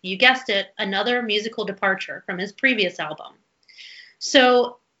was, you guessed it, another musical departure from his previous album.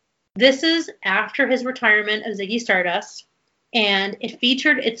 So this is after his retirement of Ziggy Stardust, and it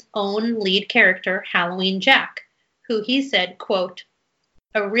featured its own lead character, Halloween Jack, who he said, quote,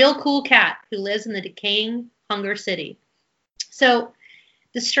 a real cool cat who lives in the decaying Hunger City. So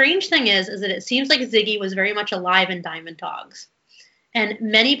the strange thing is that it seems like Ziggy was very much alive in Diamond Dogs. And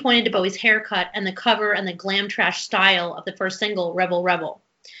many pointed to Bowie's haircut and the cover and the glam trash style of the first single, Rebel Rebel.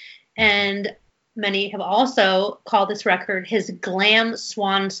 And many have also called this record his glam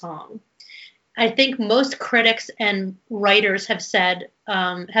swan song. I think most critics and writers have said,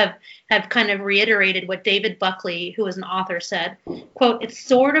 have kind of reiterated what David Buckley, who was an author, said, quote, it's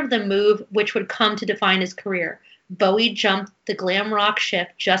sort of the move which would come to define his career. Bowie jumped the glam rock ship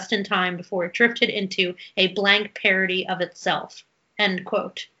just in time before it drifted into a blank parody of itself, end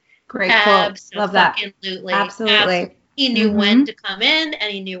quote. Great quote. Love that. Absolutely. He knew when to come in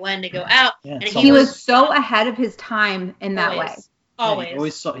and he knew when to go out. Yeah, and He was so ahead of his time in that way.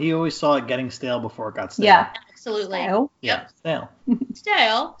 Always. Yeah, he always saw it getting stale before it got stale. Yeah. Absolutely. So, Yeah, stale.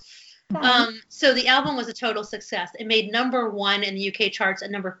 Stale. So the album was a total success. It made #1 in the UK charts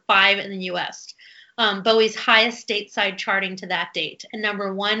and #5 in the US. Bowie's highest stateside charting to that date, and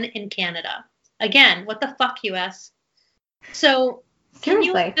 #1 in Canada. Again, what the fuck, US? So can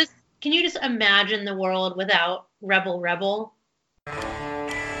you just imagine the world without Rebel Rebel?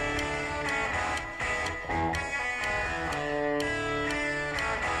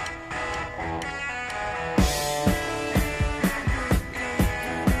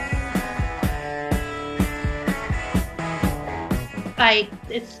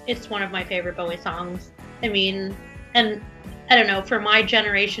 It's one of my favorite Bowie songs. I mean, and I don't know, for my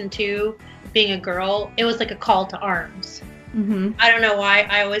generation too, being a girl, it was like a call to arms. Mm-hmm. I don't know why.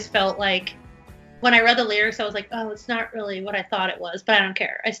 I always felt like when I read the lyrics, I was like, oh, it's not really what I thought it was, but I don't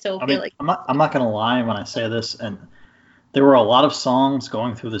care. I still feel like I'm not gonna lie when I say this, and there were a lot of songs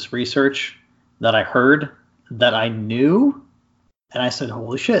going through this research that I heard that I knew, and I said,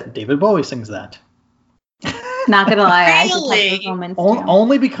 holy shit, David Bowie sings that. Not gonna lie, I could Really? touch those moments too.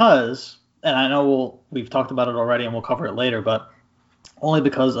 Only because, and I know we've talked about it already and we'll cover it later, but only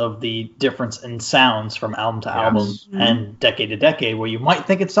because of the difference in sounds from album to album Mhm. and decade to decade, where you might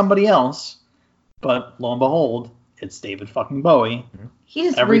think it's somebody else, but lo and behold, it's David fucking Bowie. He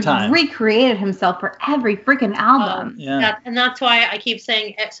just every time. recreated himself for every freaking album. Yeah. and that's why I keep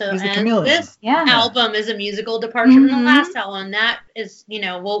saying it. So He's a and chameleon. this Yeah. album is a musical departure from the Mhm. last album. That is,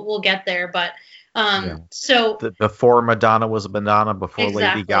 we'll get there, but so Before Madonna was Madonna, before Lady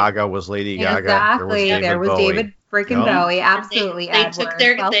Exactly. Gaga was Lady Gaga, Exactly. There was Bowie. David freaking Yeah. Bowie. Absolutely. they Edward. took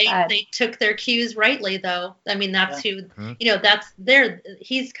their Well said. they took their cues rightly, though. I mean, that's who Mhm. that's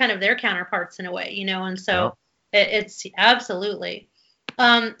he's kind of their counterparts in a way, and so it's absolutely.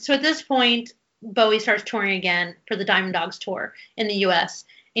 So at this point, Bowie starts touring again for the Diamond Dogs tour in the U.S.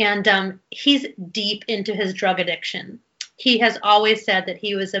 and he's deep into his drug addiction. He has always said that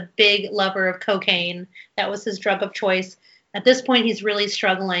he was a big lover of cocaine. That was his drug of choice. At this point, he's really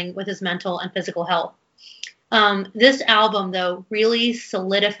struggling with his mental and physical health. This album, though, really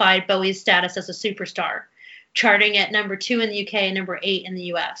solidified Bowie's status as a superstar, charting at #2 in the UK and #8 in the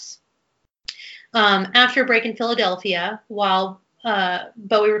US. After a break in Philadelphia, while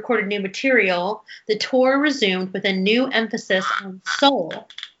Bowie recorded new material, the tour resumed with a new emphasis on soul.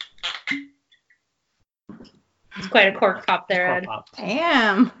 It's quite a cork pop there, Ed. Pop.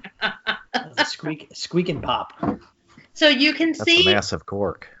 Damn. That's a squeak and pop. So you can That's see, a massive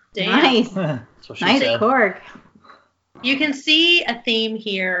cork. damn, Nice. That's what she Nice said. cork. you can see a theme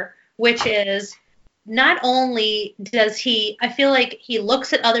here, which is not only does I feel like he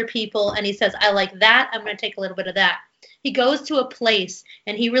looks at other people and he says, I like that, I'm going to take a little bit of that. He goes to a place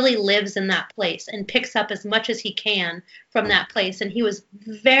and he really lives in that place and picks up as much as he can from that place. And he was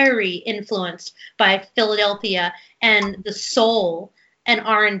very influenced by Philadelphia and the soul and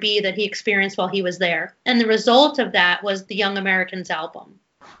R&B that he experienced while he was there. And the result of that was the Young Americans album.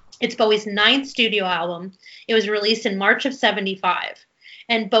 It's Bowie's 9th studio album. It was released in March of '75.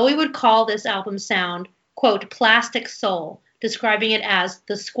 And Bowie would call this album sound, quote, plastic soul, describing it as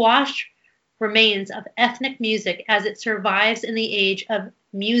the squash remains of ethnic music as it survives in the age of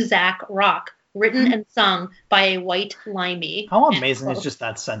Muzak rock, written and sung by a white limey. How amazing is just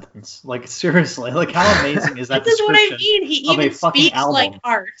that sentence? Like, seriously, like, how amazing is that This is what I description? mean. He of a even fucking speaks album. like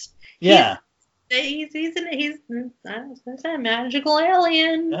art. Yeah. He's a magical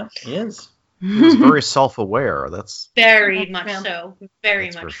alien. Yeah, he is. He was very self-aware. That's Very That's much real. so. Very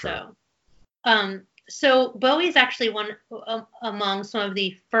That's for much sure. so. So Bowie's actually one among some of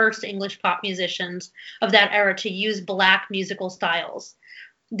the first English pop musicians of that era to use black musical styles.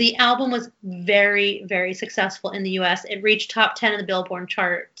 The album was very, very successful in the U.S. It reached top 10 in the Billboard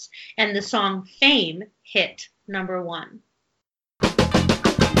charts, and the song Fame hit #1.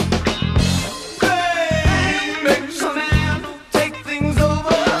 Fame makes a man take things over.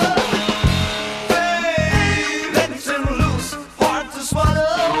 Fame lets him loose, hard to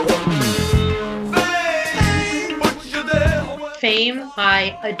swallow. Fame puts you there. Fame,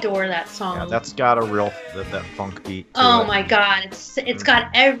 I adore that song. yeah, that's got a real that funk beat. To Oh it. my God, it's got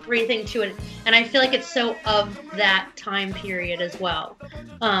everything to it, and I feel like it's so of that time period as well.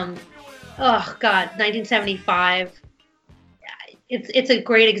 Oh God, 1975. It's a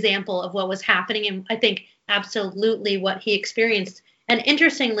great example of what was happening, and I think absolutely what he experienced. And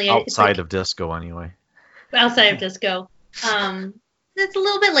interestingly, it's Outside like, of disco, anyway. outside of disco, it's a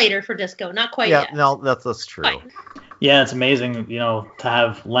little bit later for disco, not quite Yeah, yet. no, that's true. Fine. Yeah, it's amazing, to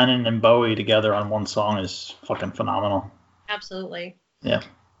have Lennon and Bowie together on one song is fucking phenomenal. Absolutely. Yeah.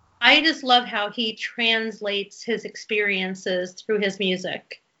 I just love how he translates his experiences through his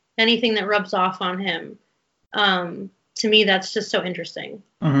music. Anything that rubs off on him. To me, that's just so interesting.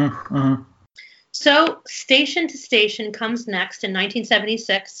 Mm-hmm. Mm-hmm. So Station to Station comes next in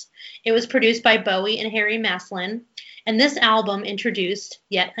 1976. It was produced by Bowie and Harry Maslin, and this album introduced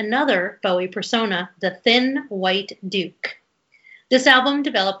yet another Bowie persona, the Thin White Duke. This album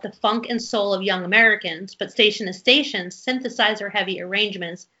developed the funk and soul of Young Americans, but Station to Station's synthesizer-heavy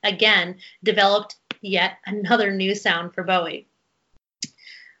arrangements, again, developed yet another new sound for Bowie.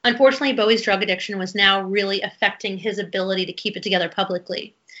 Unfortunately, Bowie's drug addiction was now really affecting his ability to keep it together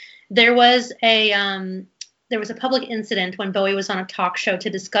publicly. There was a public incident when Bowie was on a talk show to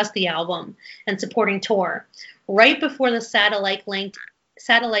discuss the album and supporting tour. Right before the satellite-linked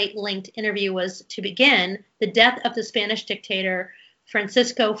interview was to begin, the death of the Spanish dictator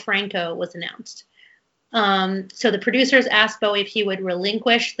Francisco Franco was announced. So the producers asked Bowie if he would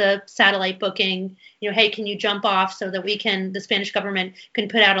relinquish the satellite booking. Hey, can you jump off so that the Spanish government can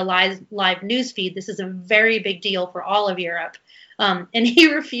put out a live news feed? This is a very big deal for all of Europe. And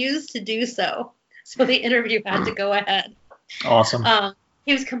he refused to do so. So the interview had to go ahead. Awesome.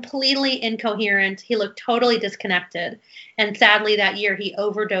 He was completely incoherent. He looked totally disconnected. And sadly, that year he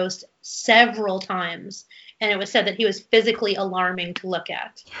overdosed several times. And it was said that he was physically alarming to look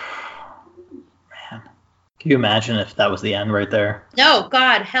at. Man, can you imagine if that was the end right there? No,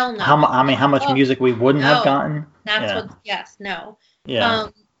 God, hell no. How much music we wouldn't have gotten? Yes, no. Yeah.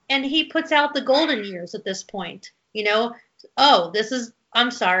 And he puts out the golden years at this point. I'm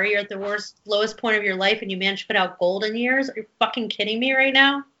sorry, you're at the lowest point of your life and you managed to put out golden years? Are you fucking kidding me right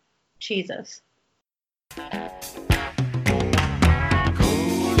now? Jesus. Golden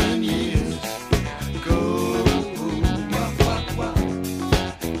years, golden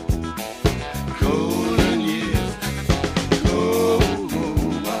years,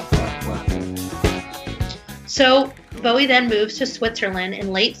 So Bowie then moves to Switzerland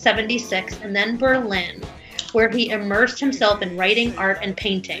in late 76 and then Berlin, where he immersed himself in writing, art, and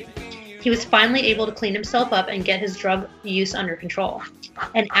painting. He was finally able to clean himself up and get his drug use under control.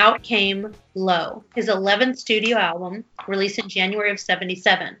 And out came Low, his 11th studio album, released in January of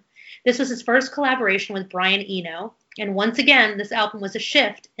 77. This was his first collaboration with Brian Eno, and once again, this album was a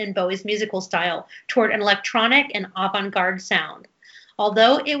shift in Bowie's musical style toward an electronic and avant-garde sound.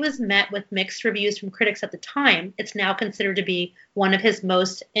 Although it was met with mixed reviews from critics at the time, it's now considered to be one of his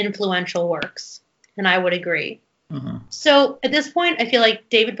most influential works. And I would agree. Mm-hmm. So at this point, I feel like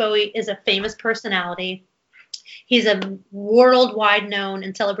David Bowie is a famous personality. He's a worldwide known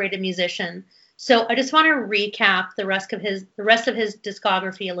and celebrated musician. So I just want to recap the rest of his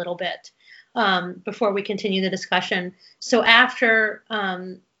discography a little bit before we continue the discussion. So at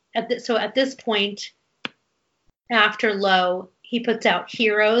this point, after Low, he puts out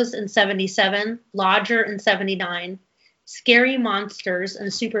Heroes in 77, Lodger in 79, Scary Monsters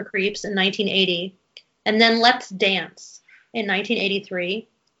and Super Creeps in 1980, and then Let's Dance in 1983,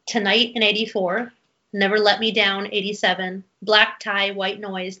 Tonight in 84, Never Let Me Down 87, Black Tie, White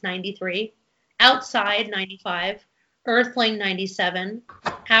Noise 93, Outside 95, Earthling 97,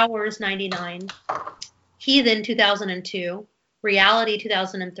 Hours 99, Heathen 2002, Reality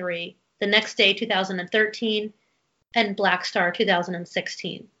 2003, The Next Day 2013, and Black Star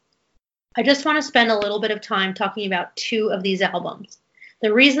 2016. I just want to spend a little bit of time talking about two of these albums.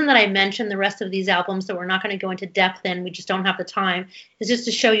 The reason that I mentioned the rest of these albums that we're not going to go into depth in, we just don't have the time, is just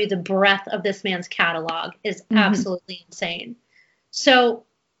to show you the breadth of this man's catalog is absolutely insane. So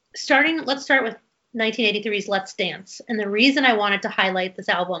let's start with 1983's Let's Dance. And the reason I wanted to highlight this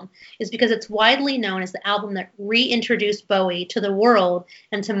album is because it's widely known as the album that reintroduced Bowie to the world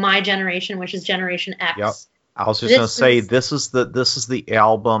and to my generation, which is Generation X. Yep. I was just going to say, this is the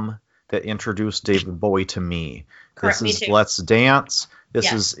album that introduced David Bowie to me. Correct, this is me too. Let's Dance.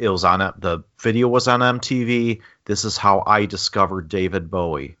 The video was on MTV. This is how I discovered David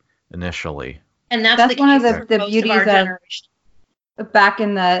Bowie initially. And that's one of the most beauties of our of generation. back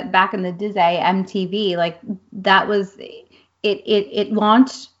in the Disney MTV. Like that was it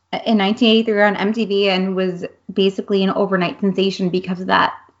launched in 1983 on MTV and was basically an overnight sensation because of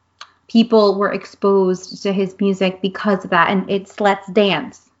that. People were exposed to his music because of that, and it's Let's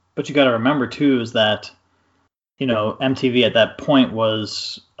Dance. But you got to remember too is that MTV at that point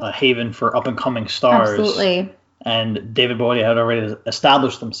was a haven for up and coming stars. Absolutely. And David Bowie had already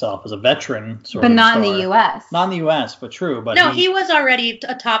established himself as a veteran but not in the U.S. Not in the U.S., but true. But no, he was already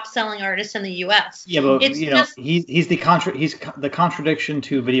a top-selling artist in the U.S. Yeah, but he's the contradiction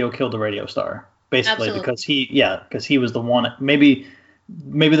to Video Killed the Radio Star, basically. Absolutely. Because he was the one. Maybe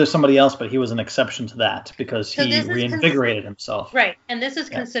there's somebody else, but he was an exception to that because he reinvigorated himself. Right, and this is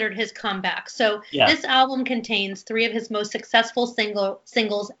considered his comeback. So this album contains 3 of his most successful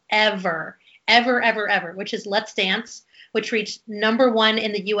singles ever. ever, ever, ever, which is Let's Dance, which reached #1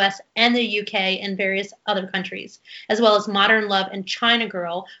 in the US and the UK and various other countries, as well as Modern Love and China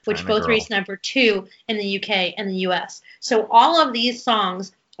Girl, which China both Girl. reached #2 in the UK and the US. So all of these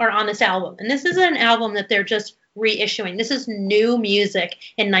songs are on this album. And this isn't an album that they're just reissuing. This is new music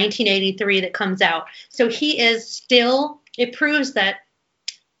in 1983 that comes out. So he is still, it proves that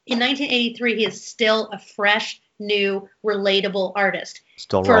in 1983, he is still a fresh, new, relatable artist.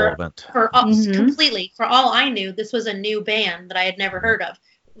 Still For- relevant. Completely. For all I knew, this was a new band that I had never heard of.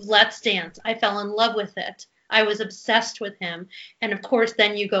 Let's Dance. I fell in love with it. I was obsessed with him. And of course,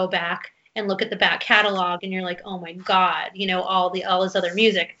 then you go back and look at the back catalog and you're like, oh my God, you know, all his other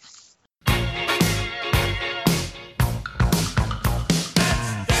music.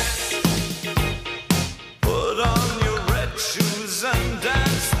 Put on your red shoes and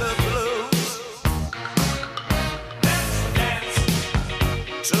dance the blues.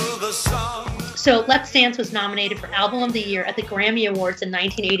 Dance to the song. So Let's Dance was nominated for Album of the Year at the Grammy Awards in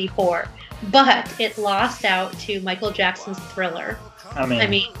 1984, but it lost out to Michael Jackson's Thriller. I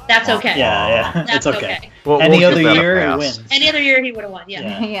mean, That's okay. yeah, That's it's okay. We'll Any give other that a year, it pass. wins. Any other year, he would have won. Yeah.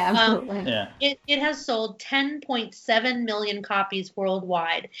 Yeah. Yeah, absolutely. Yeah. It has sold 10.7 million copies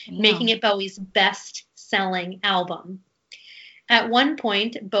worldwide, Yeah. making it Bowie's best-selling album. At one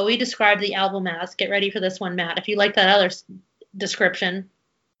point, Bowie described the album as, get ready for this one, Matt, if you like that other description,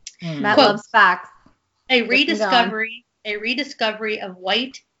 Matt Quote. loves facts. a Listen rediscovery of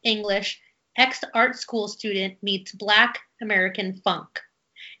white English ex-art school student meets Black American funk,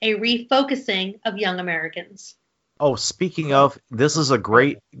 a refocusing of young Americans. Oh, speaking of, this is a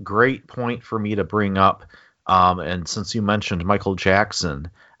great point for me to bring up. And since you mentioned Michael Jackson,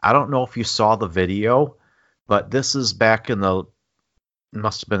 I don't know if you saw the video, but this is back in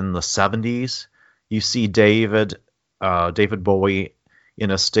must have been in the 70s. You see David Bowie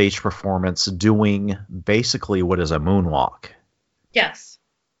in a stage performance doing basically what is a moonwalk, Yes,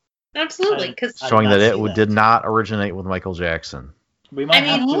 absolutely, because I did showing not that see it that. did not originate with Michael Jackson. We might I mean,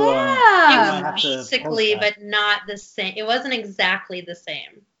 have to. Yeah. it have was to post basically, that. but not the same. It wasn't exactly the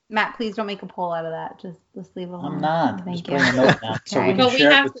same. Matt, please don't make a poll out of that. Just leave it alone. I'm not. I'm Thank just you. putting a note down so we Okay. can But we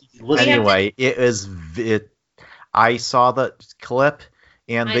share have it with to- the we have listeners. Anyway, I saw the clip,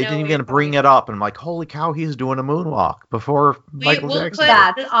 and I they know didn't what even you're bring talking it up. And I'm like, holy cow, he's doing a moonwalk before Michael we'll Jackson.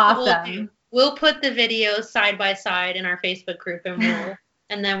 That's this is what we'll awesome. do. We'll put the videos side by side in our Facebook group, and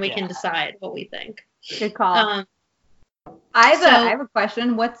then we can decide what we think. Good call. Um, I so- have a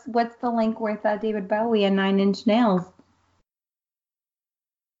question. What's the link with David Bowie and Nine Inch Nails?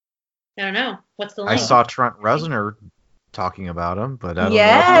 I don't know. What's the I link? saw Trent Reznor talking about him, but I don't know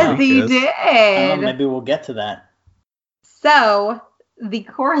Yes, what the he link is. I don't did. know, maybe we'll get to that. So the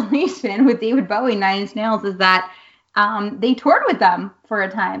correlation with David Bowie and Nine Inch Nails is that they toured with them for a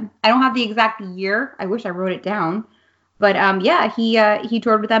time. I don't have the exact year. I wish I wrote it down. But yeah, he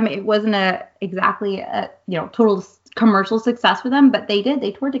toured with them. It wasn't exactly a total commercial success for them, but they did.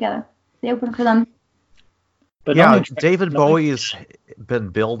 They toured together. They opened for them. But Yeah, nobody- David nobody- Bowie has been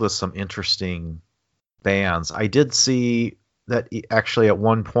billed as some interesting bands. I did see that actually at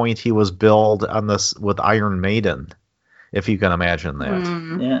one point he was billed on this with Iron Maiden, if you can imagine that.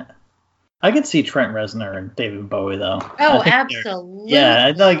 Mm. Yeah. I could see Trent Reznor and David Bowie though. Oh, I think they're- absolutely.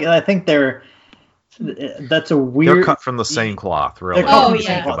 Yeah, I think they're. That's a weird. They're cut from the same cloth, really. They're cut Oh, from the yeah,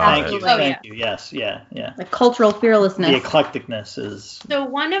 same cloth. about Thank it. you. Oh, Thank you. Yes. Yeah. Yeah. Like cultural The fearlessness. eclecticness is. So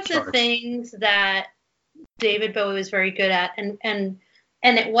one of the Charts. things that David Bowie was very good at, and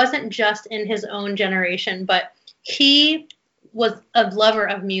it wasn't just in his own generation, but he was a lover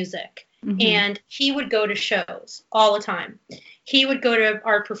of music, Mhm. and he would go to shows all the time. He would go to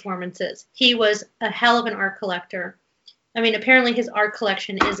art performances. He was a hell of an art collector. I mean, apparently his art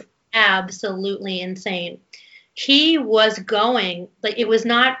collection is absolutely insane. He was going, like, it was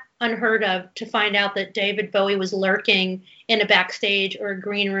not unheard of to find out that David Bowie was lurking in a backstage or a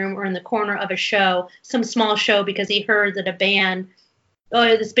green room or in the corner of a show, some small show, because he heard that a band,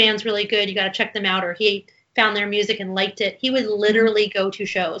 oh, this band's really good, you got to check them out, or he found their music and liked it. He would literally go to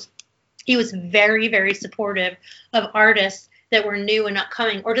shows. He was very, very supportive of artists that were new and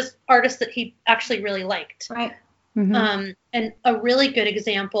upcoming, or just artists that he actually really liked. Right. Mhm. And a really good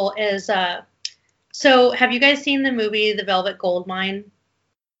example is, so have you guys seen the movie The Velvet Goldmine?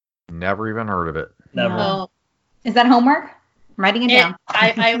 Never even heard of it. Never. Well, Is that homework? I'm writing it down.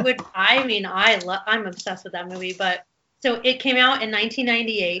 I'm obsessed with that movie, but so it came out in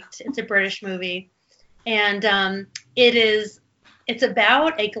 1998. It's a British movie, and it's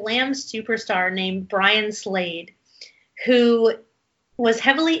about a glam superstar named Brian Slade, who was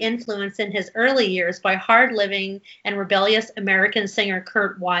heavily influenced in his early years by hard-living and rebellious American singer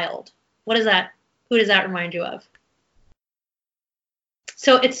Kurt Wilde. What is that? Who does that remind you of?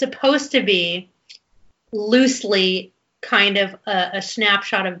 So it's supposed to be loosely kind of a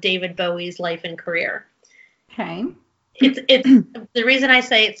snapshot of David Bowie's life and career. Okay. It's the reason I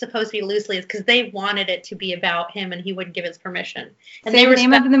say it's supposed to be loosely is because they wanted it to be about him and he wouldn't give his permission. And Say the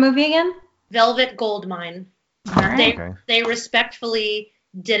name of the movie again? Velvet Goldmine. All right. They respectfully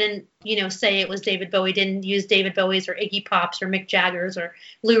didn't, say it was David Bowie, didn't use David Bowie's or Iggy Pop's or Mick Jagger's or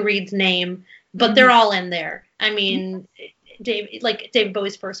Lou Reed's name, but they're all in there. I mean, David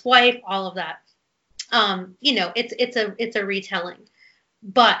Bowie's first wife, all of that. It's a retelling.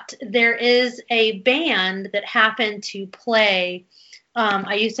 But there is a band that happened to play.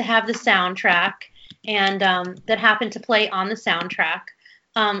 I used to have the soundtrack, and that happened to play on the soundtrack.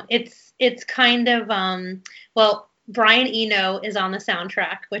 It's kind of Brian Eno is on the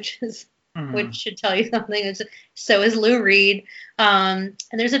soundtrack, which should tell you something. So is Lou Reed. And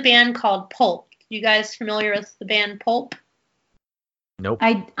there's a band called Pulp. You guys familiar with the band Pulp? Nope.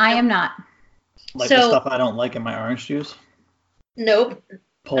 I am not. Like the stuff I don't like in my orange juice? Nope.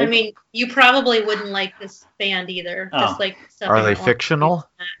 Pulp? I mean, you probably wouldn't like this band either. Oh. Just like stuff Are in they your orange fictional?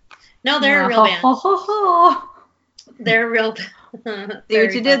 juice. No, they're a real band. Ho, ho, ho. They're a real. See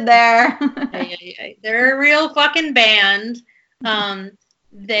what you did there. They're a real fucking band.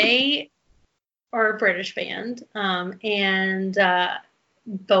 They are a British band, and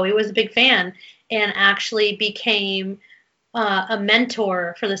Bowie was a big fan, and actually became a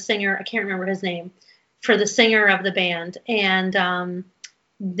mentor for the singer. I can't remember his name. For the singer of the band, and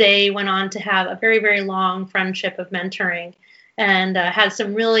they went on to have a very, very long friendship of mentoring, and had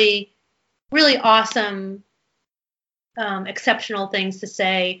some really, really awesome, exceptional things to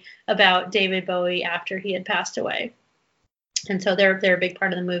say about David Bowie after he had passed away. And so they're a big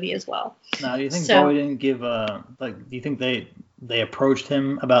part of the movie as well. Now, do you think Bowie didn't give do you think they approached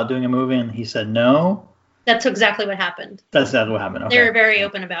him about doing a movie and he said no? That's exactly what happened. That's exactly what happened. Okay. They were very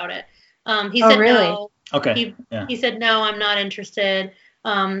open about it. He said really? no. Okay. He said no, I'm not interested.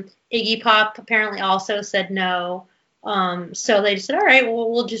 Iggy Pop apparently also said no. So they just said, all right,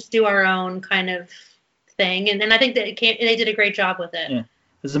 well, we'll just do our own kind of thing. And then I think that they did a great job with it. Yeah.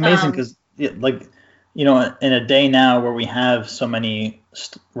 It's amazing because, in a day now where we have so many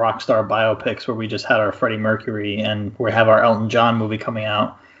rock star biopics, where we just had our Freddie Mercury and we have our Elton John movie coming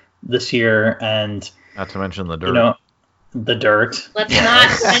out this year, and not to mention The Dirt. The Dirt. Let's not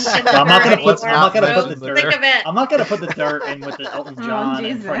mention the I'm not Dirt gonna put anymore. the Think Dirt. of it. I'm not gonna put The Dirt in with the Elton John and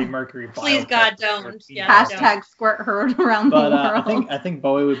Jesus. Freddie Mercury biopic. Please, God, don't. Yeah, Hashtag squirt herd around But the world. I think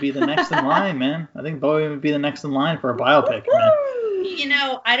Bowie would be the next in line, man. I think Bowie would be the next in line for a biopic, man.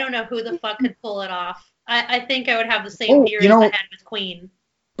 I don't know who the fuck could pull it off. I think I would have the same theories I had with Queen.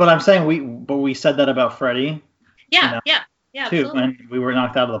 But I'm saying we said that about Freddie. Yeah, yeah, too, absolutely. and we were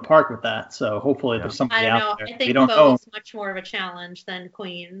knocked out of the park with that. So hopefully there's somebody out there. I think we don't Bowie's know. much more of a challenge than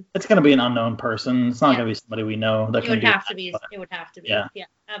Queen. It's going to be an unknown person. It's not going to be somebody we know that It can would do have that, to be. but- It would have to be. Yeah. Yeah,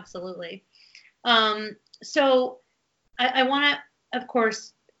 absolutely. So I want to, of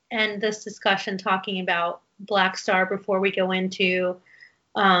course, end this discussion talking about Black Star before we go into,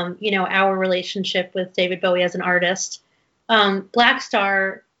 our relationship with David Bowie as an artist. Black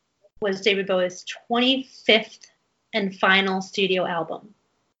Star was David Bowie's 25th and final studio album.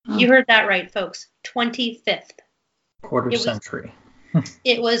 You heard that right, folks. 25th. Quarter century.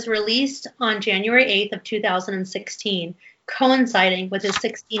 It was released on January 8th of 2016, coinciding with his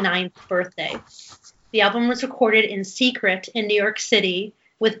 69th birthday. The album was recorded in secret in New York City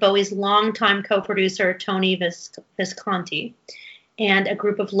with Bowie's longtime co-producer Tony Visconti and a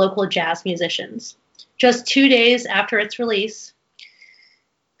group of local jazz musicians. Just 2 days after its release,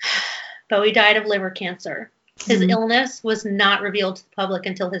 Bowie died of liver cancer. His illness was not revealed to the public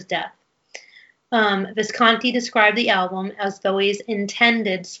until his death. Visconti described the album as Bowie's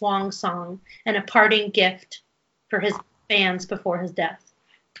intended swan song and a parting gift for his fans before his death.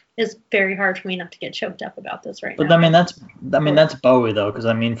 It's very hard for me not to get choked up about this right now. But that's Bowie though,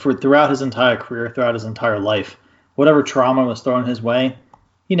 because throughout his entire career, throughout his entire life, whatever trauma was thrown his way,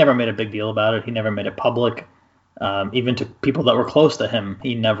 he never made a big deal about it. He never made it public. Even to people that were close to him,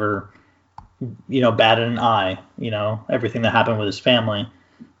 he never, batted an eye. Everything that happened with his family.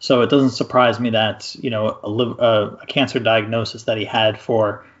 So it doesn't surprise me that a cancer diagnosis that he had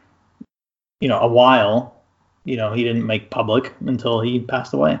for a while, he didn't make public until he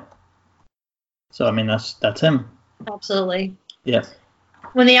passed away. So that's him. Absolutely. Yeah.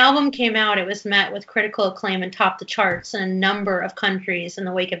 When the album came out, it was met with critical acclaim and topped the charts in a number of countries in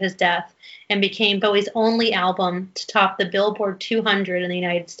the wake of his death, and became Bowie's only album to top the Billboard 200 in the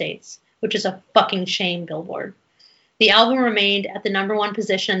United States, which is a fucking shame, Billboard. The album remained at the #1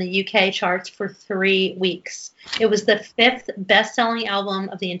 position in the UK charts for 3 weeks. It was the 5th best-selling album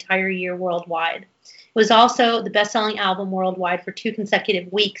of the entire year worldwide. It was also the best-selling album worldwide for 2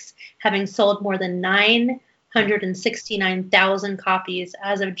 consecutive weeks, having sold more than 969,000 copies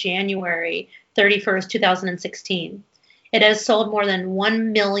as of January 31st, 2016. It has sold more than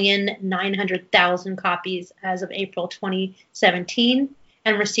 1,900,000 copies as of April 2017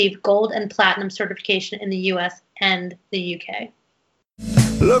 and received gold and platinum certification in the US and the UK.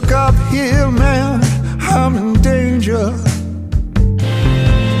 Look up here, man, I'm in danger.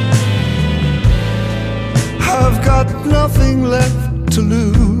 I've got nothing left to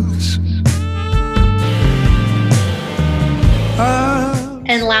lose.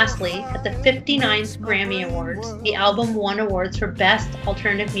 And lastly, at the 59th Grammy Awards, the album won awards for Best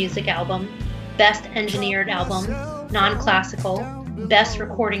Alternative Music Album, Best Engineered Album, Non-Classical, Best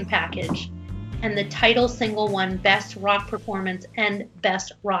Recording Package, and the title single won Best Rock Performance and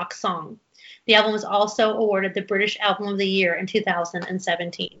Best Rock Song. The album was also awarded the British Album of the Year in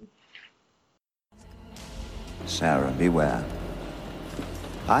 2017. Sarah, beware.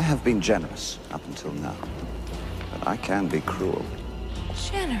 I have been generous up until now, but I can be cruel.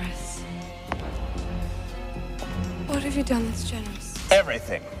 Generous? What have you done that's generous?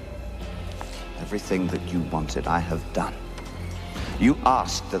 Everything. Everything that you wanted, I have done. You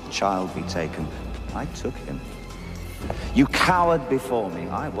asked that the child be taken. I took him. You cowered before me.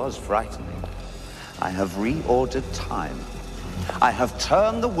 I was frightening. I have reordered time. I have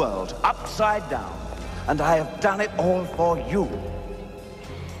turned the world upside down, and I have done it all for you.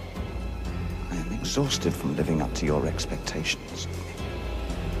 I am exhausted from living up to your expectations.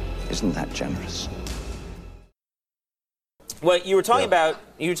 Isn't that generous? Well, you were talking about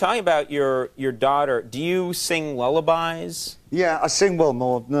your daughter. Do you sing lullabies? Yeah, I sing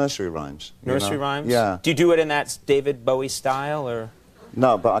more nursery rhymes. Nursery rhymes? Yeah. Do you do it in that David Bowie style, or?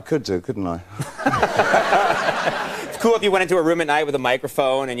 No, but I could do, couldn't I? It's cool if you went into a room at night with a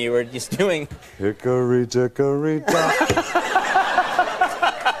microphone and you were just doing Hickory dickory dock.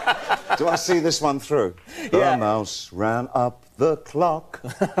 Do I see this one through? Yeah. The mouse ran up the clock.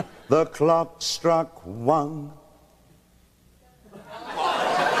 The clock struck 1.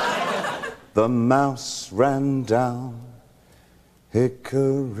 The mouse ran down.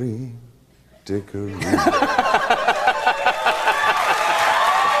 Hickory dickory.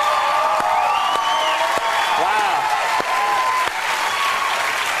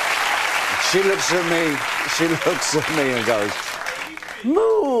 She looks at me and goes,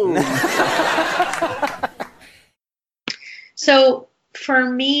 moo. So for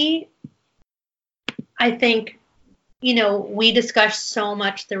me, I think, we discuss so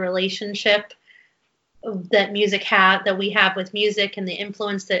much the relationship that we have with music and the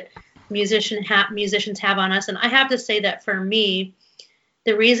influence that musicians have on us. And I have to say that for me,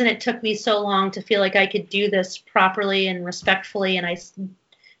 the reason it took me so long to feel like I could do this properly and respectfully, and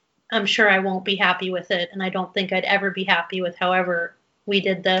I'm sure I won't be happy with it, and I don't think I'd ever be happy with however we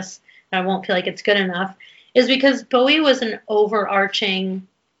did this, and I won't feel like it's good enough, is because Bowie was an overarching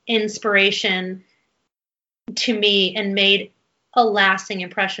inspiration to me and made a lasting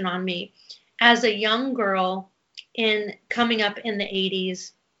impression on me. As a young girl coming up in the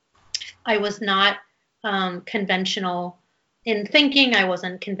 80s, I was not conventional in thinking. I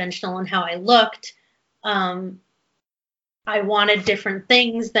wasn't conventional in how I looked. I wanted different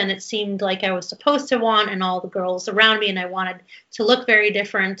things than it seemed like I was supposed to want, and all the girls around me, and I wanted to look very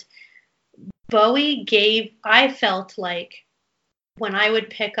different. I felt like when I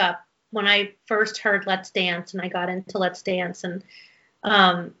first heard Let's Dance and I got into Let's Dance and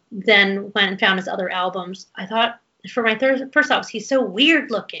then went and found his other albums, I thought, for my first thought was, he's so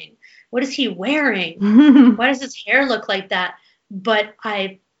weird looking. What is he wearing? Why does his hair look like that? But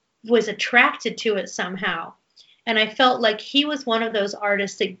I was attracted to it somehow. And I felt like he was one of those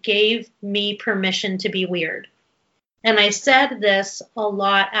artists that gave me permission to be weird. And I said this a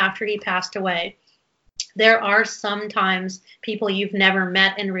lot after he passed away. There are sometimes people you've never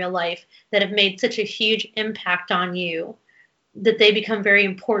met in real life that have made such a huge impact on you that they become very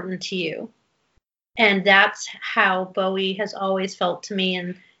important to you. And that's how Bowie has always felt to me,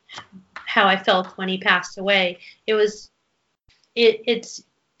 and how I felt when he passed away. It's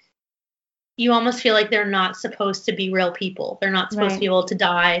you almost feel like they're not supposed to be real people. They're not supposed to be able to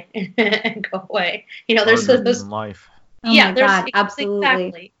die and go away. There's those life. Oh my God, absolutely.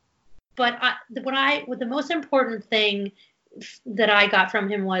 Exactly. But the most important thing that I got from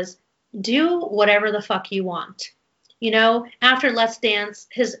him was, do whatever the fuck you want. After Let's Dance,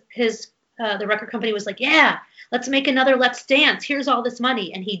 the record company was like, yeah, let's make another Let's Dance. Here's all this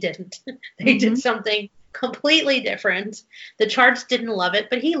money. And he didn't. They did something completely different. The charts didn't love it,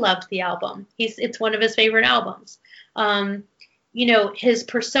 but he loved the album. It's one of his favorite albums. His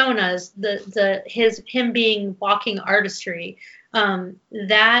personas, him being walking artistry,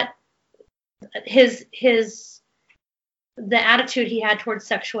 the attitude he had towards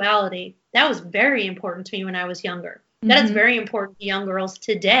sexuality, that was very important to me when I was younger. That is very important to young girls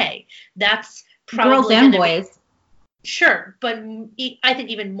today. That's probably girls and boys. Sure, but I think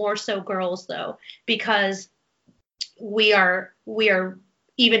even more so girls, though, because we are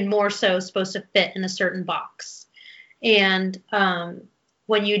even more so supposed to fit in a certain box. And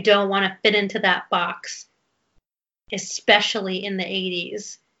when you don't want to fit into that box, especially in the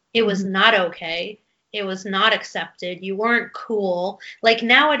 80s, it was not okay. It was not accepted. You weren't cool. Like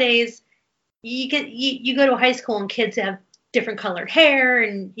nowadays, you go to high school and kids have different colored hair,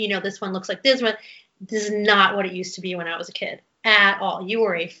 and this one looks like this one. This is not what it used to be when I was a kid at all. You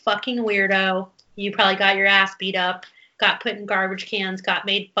were a fucking weirdo. You probably got your ass beat up, got put in garbage cans, got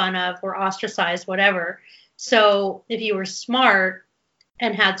made fun of, were ostracized, whatever. So if you were smart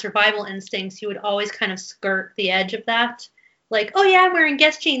and had survival instincts, you would always kind of skirt the edge of that. Like, oh yeah, I'm wearing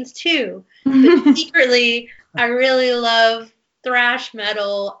Guess jeans too. But secretly, I really love thrash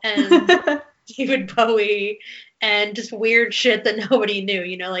metal and David Bowie and just weird shit that nobody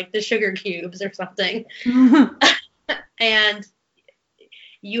knew, like the Sugar Cubes or something. And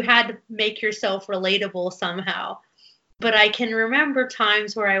you had to make yourself relatable somehow. But I can remember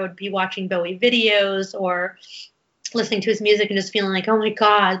times where I would be watching Bowie videos or listening to his music and just feeling like, oh my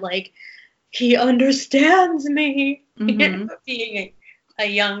God, like he understands me. Being a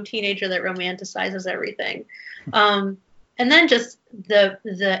young teenager that romanticizes everything. And then just the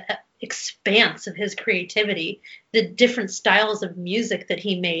expanse of his creativity, the different styles of music that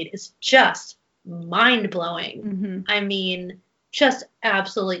he made is just mind-blowing. I mean, just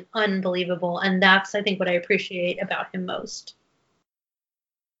absolutely unbelievable. And that's, I think, what I appreciate about him most.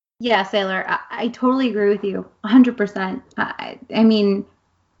 Yeah, Sailor, I totally agree with you 100%. I mean,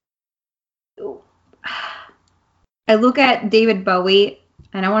 I look at David Bowie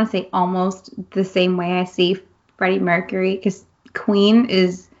and I want to say almost the same way I see Freddie Mercury, because Queen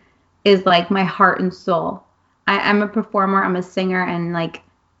is like my heart and soul. I'm a performer, I'm a singer, and like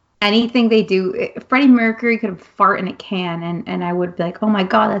anything they do, Freddie Mercury could fart in a can and I would be like, oh my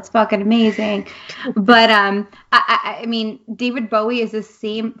God, that's fucking amazing. But I mean, David Bowie is the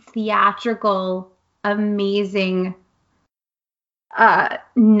same theatrical, amazing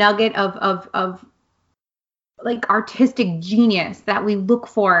nugget of like artistic genius that we look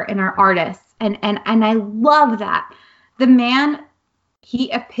for in our artists. And I love that. The man,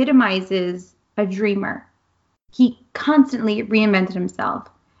 he epitomizes a dreamer. He constantly reinvented himself.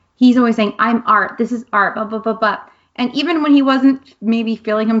 He's always saying, I'm art. This is art, blah, blah, blah, blah. And even when he wasn't maybe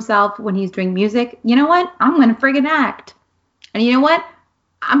feeling himself when he's doing music, you know what? I'm going to friggin' act. And you know what?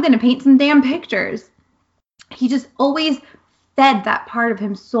 I'm going to paint some damn pictures. He just always fed that part of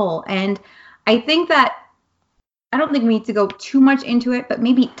his soul. And I think that, I don't think we need to go too much into it, but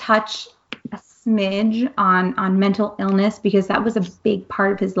maybe touch a smidge on mental illness, because that was a big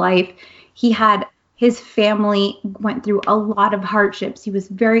part of his life. His family went through a lot of hardships. He was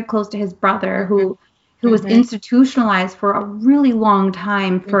very close to his brother who was institutionalized for a really long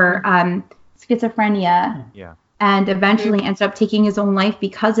time for schizophrenia. Yeah. And eventually ended up taking his own life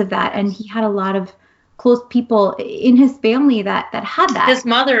because of that. And he had a lot of close people in his family that had that. His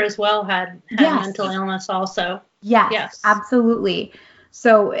mother as well had mental illness also. Yes, absolutely.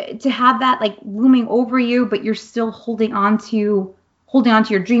 So to have that like looming over you, but you're still holding on to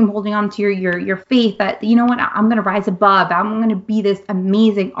your dream, holding on to your faith that, you know what, I'm going to rise above. I'm going to be this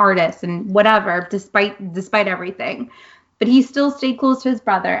amazing artist and whatever, despite everything. But he still stayed close to his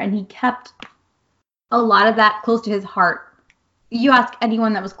brother, and he kept a lot of that close to his heart. You ask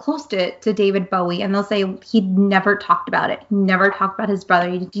anyone that was close to David Bowie, and they'll say he never talked about it. He never talked about his brother.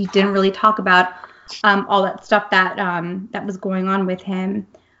 He didn't really talk about all that stuff that was going on with him.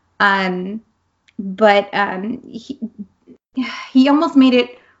 But he almost made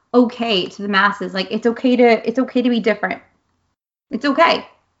it okay to the masses. Like, it's okay to be different. It's okay.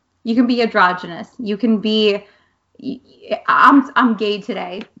 You can be androgynous. You can be, I'm gay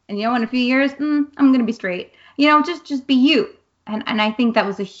today. And you know, in a few years, I'm going to be straight. You know, just be you. And I think that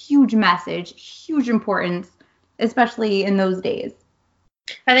was a huge message, huge importance, especially in those days.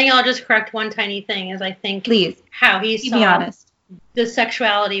 I think I'll just correct one tiny thing, is I think please how he saw be honest. The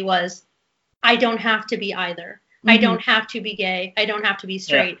sexuality was, I don't have to be either. I don't have to be gay. I don't have to be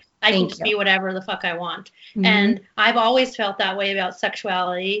straight. Yeah. I can just be whatever the fuck I want. And I've always felt that way about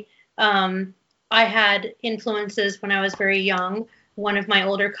sexuality. I had influences when I was very young one of my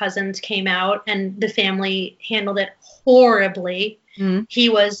older cousins came out, and the family handled it horribly.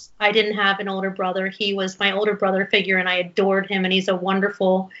 I didn't have an older brother. He was my older brother figure, and I adored him, and he's a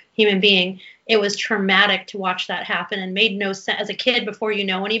wonderful human being. It was traumatic to watch that happen, and made no sense. As a kid, before you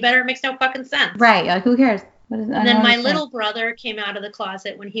know any better, it makes no fucking sense. Right. Like, who cares? And then my little brother came out of the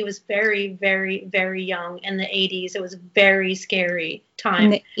closet when he was very, very, very young in the 80s. It was a very scary time. In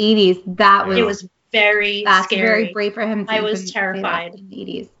the 80s, it was very scary. Very brave for him. I was terrified. In the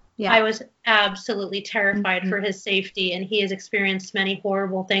 80s. Yeah. I was absolutely terrified for his safety, and he has experienced many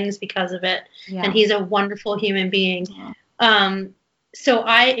horrible things because of it. Yeah. And he's a wonderful human being. Yeah. So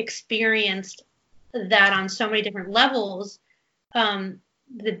I experienced that on so many different levels,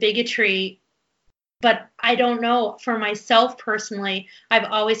 the bigotry. But I don't know, for myself personally,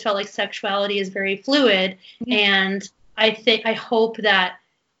 I've always felt like sexuality is very fluid. And I hope that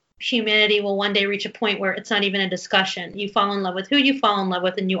humanity will one day reach a point where it's not even a discussion. You fall in love with who you fall in love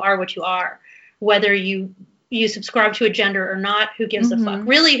with, and you are what you are. Whether you subscribe to a gender or not, who gives a fuck?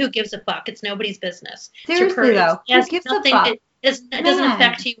 Really, who gives a fuck? It's nobody's business. Seriously, though. Who gives a fuck? It doesn't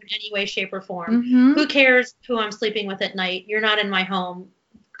affect you in any way, shape, or form. Who cares who I'm sleeping with at night? You're not in my home.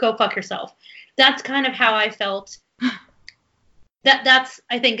 Go fuck yourself. That's kind of how I felt.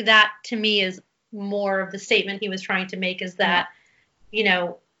 I think that to me is more of the statement he was trying to make, is that, you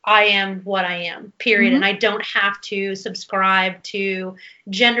know, I am what I am, period. And I don't have to subscribe to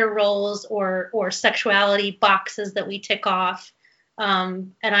gender roles or sexuality boxes that we tick off.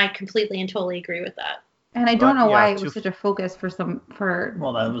 And I completely and totally agree with that. And I don't know why it was such a focus for.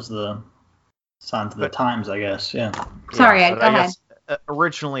 Well, that was the signs of the times, I guess. Yeah. Sorry, go ahead.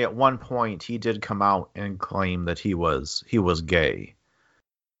 Originally, at one point, he did come out and claim that he was gay.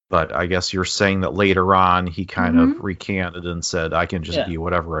 But I guess you're saying that later on he kind of recanted and said, I can just be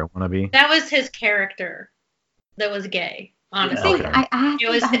whatever I want to be. That was his character that was gay, honestly. I think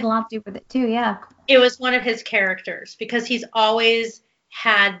that had a lot to do with it too, yeah. It was one of his characters, because he's always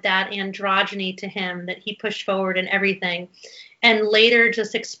had that androgyny to him that he pushed forward and everything. And later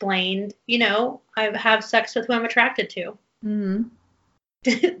just explained, you know, I have sex with who I'm attracted to.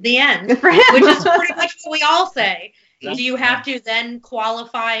 The end. Which is pretty much what we all say. Do you have to then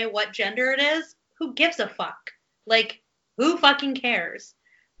qualify what gender it is? Who gives a fuck? Like, who fucking cares?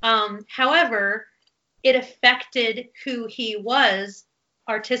 However, it affected who he was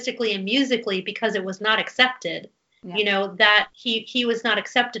artistically and musically, because it was not accepted. Yeah. You know, that he was not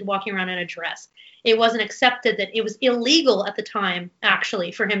accepted walking around in a dress. It wasn't accepted that it was illegal at the time,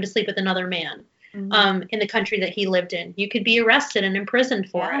 actually, for him to sleep with another man. In the country that he lived in. You could be arrested and imprisoned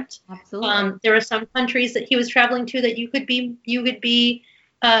for it. Absolutely. There were some countries that he was traveling to that you could be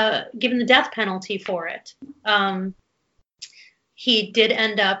given the death penalty for it. He did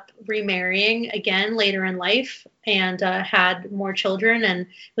end up remarrying again later in life, and had more children, and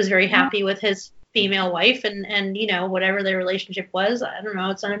was very happy with his female wife, and you know, whatever their relationship was, I don't know,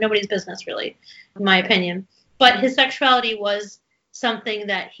 it's nobody's business really, in my opinion. But his sexuality was something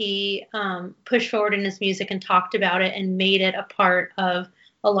that he pushed forward in his music and talked about it and made it a part of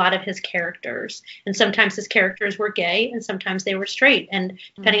a lot of his characters. And sometimes his characters were gay and sometimes they were straight. And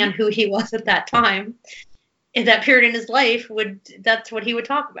depending on who he was at that time, in that period in his life, that's what he would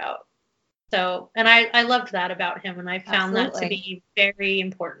talk about. So, and I loved that about him, and I found that to be very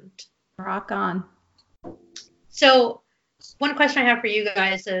important. Rock on. So one question I have for you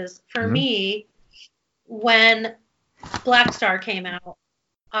guys is, for me, when Black Star came out,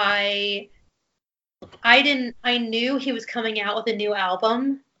 I knew he was coming out with a new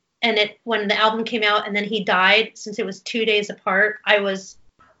album, and when the album came out and then he died, since it was 2 days apart, I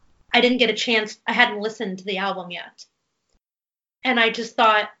didn't get a chance. I hadn't listened to the album yet, and I just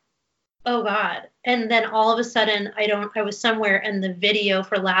thought, oh God. And then all of a sudden I was somewhere and the video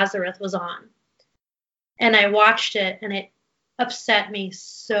for Lazarus was on, and I watched it, and it upset me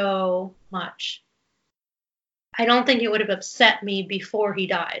so much. I don't think it would have upset me before he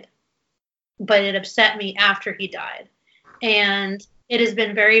died, but it upset me after he died. And it has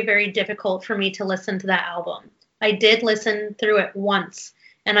been very, very difficult for me to listen to that album. I did listen through it once,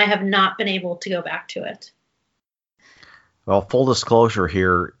 and I have not been able to go back to it. Well, full disclosure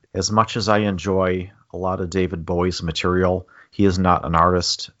here, as much as I enjoy a lot of David Bowie's material, he is not an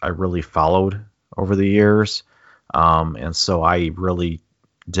artist I really followed over the years. And so I really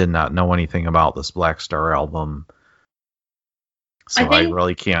did not know anything about this Black Star album, so I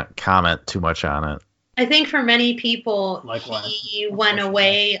really can't comment too much on it. I think for many people, he went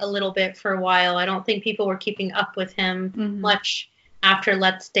away a little bit for a while. I don't think people were keeping up with him much after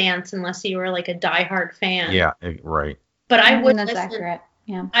Let's Dance, unless you were like a diehard fan. Yeah, right. But I would listen. Accurate.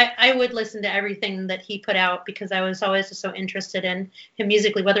 Yeah. I would listen to everything that he put out because I was always just so interested in him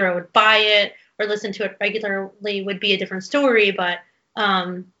musically. Whether I would buy it or listen to it regularly would be a different story. But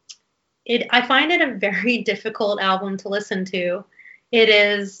I find it a very difficult album to listen to. It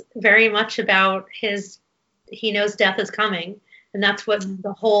is very much about he knows death is coming, and that's what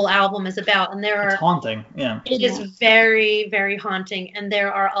the whole album is about. And It's haunting. Yeah. it is very, very haunting, and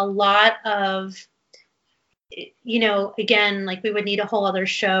there are a lot of, again, like we would need a whole other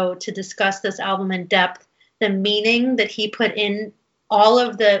show to discuss this album in depth. The meaning that he put in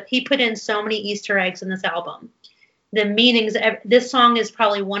he put in so many Easter eggs in this album. The meanings, this song is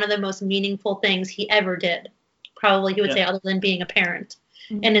probably one of the most meaningful things he ever did. Probably he would say, other than being a parent.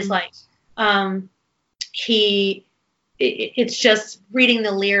 And it's like, it's just reading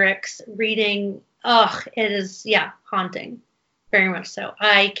the lyrics, it is, haunting. Very much so.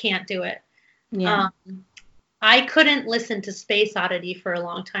 I can't do it. Yeah. I couldn't listen to Space Oddity for a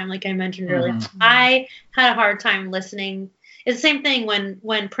long time, like I mentioned earlier. I had a hard time listening. It's the same thing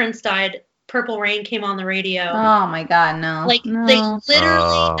when Prince died. Purple Rain came on the radio. Oh my God, no. Like they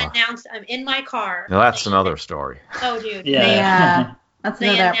literally announced, "I'm in my car." Now that's another story. Oh, dude. Yeah. That's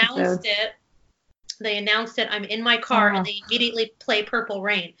They another announced episode. it. They announced it. I'm in my car, and they immediately play Purple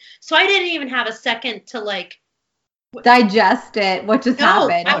Rain. So I didn't even have a second to digest it. What just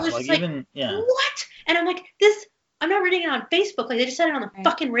happened? I was just like, what? And I'm like, I'm not reading it on Facebook. Like, they just said it on the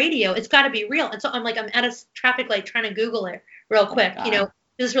fucking radio. It's got to be real. And so I'm like, I'm at a traffic light trying to Google it real quick. Does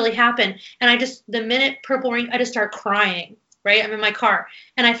this really happen? And the minute Purple Rain, I just start crying, right? I'm in my car.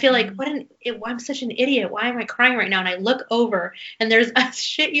 And I feel like, I'm such an idiot. Why am I crying right now? And I look over, and I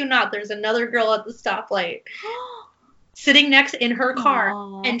shit you not, there's another girl at the stoplight sitting in her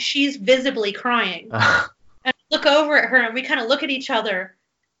car, and she's visibly crying. And I look over at her, and we kind of look at each other.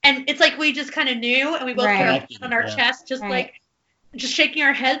 And it's like we just kind of knew, and we both put our hand on our chest, just shaking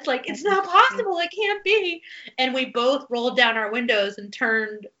our heads like, it's not possible, it can't be. And we both rolled down our windows and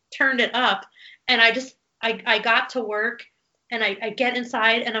turned it up. And I got to work, and I get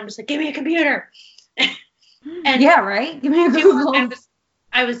inside, and I'm just like, give me a computer. And yeah, right? Give me a Google.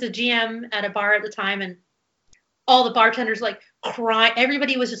 I was the GM at a bar at the time, and all the bartenders cry.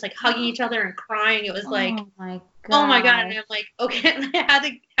 Everybody was just hugging each other and crying. It was oh my God. And I'm like, okay. And I had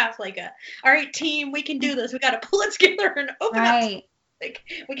to have all right, team, we can do this. We got to pull it together and open up.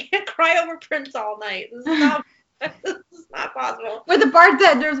 We can't cry over Prince all night. This is not possible. We're the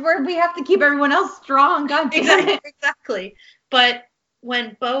bartenders. We have to keep everyone else strong. God damn it. Exactly. But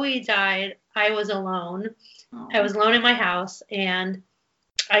when Bowie died, I was alone. I was alone in my house, and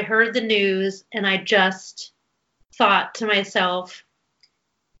I heard the news, and I just thought to myself,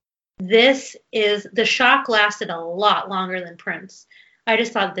 the shock lasted a lot longer than Prince. I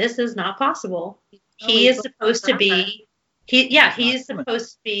just thought, this is not possible. He is supposed to be, he's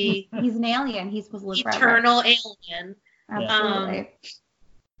supposed to be. He's an alien. He's supposed to live eternal alien. Absolutely.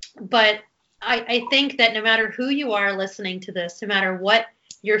 But I think that no matter who you are listening to this, no matter what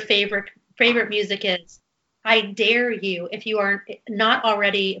your favorite music is, I dare you, if you are not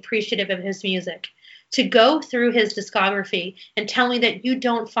already appreciative of his music, to go through his discography and tell me that you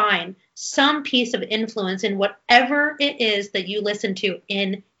don't find some piece of influence in whatever it is that you listen to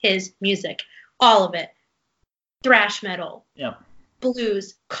in his music. All of it. Thrash metal. Yeah.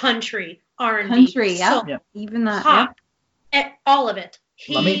 Blues, country, R&B. Country, soul, even that. pop. All of it.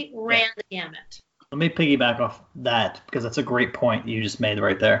 He ran the gamut. Let me piggyback off that, because that's a great point you just made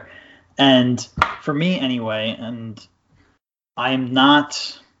right there. And for me anyway, and I'm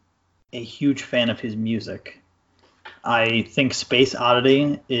not a huge fan of his music. I think Space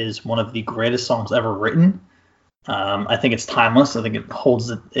Oddity is one of the greatest songs ever written. I think it's timeless. I think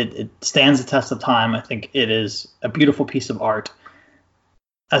it stands the test of time. I think it is a beautiful piece of art.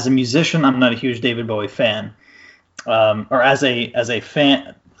 As a musician, I'm not a huge David Bowie fan. Or as a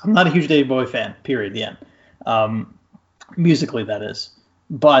fan, I'm not a huge David Bowie fan, period, the end. Musically, that is.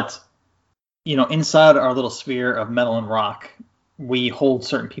 But, inside our little sphere of metal and rock, we hold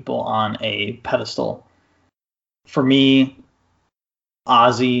certain people on a pedestal. For me,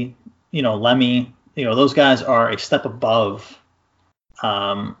 Ozzy, Lemmy, those guys are a step above,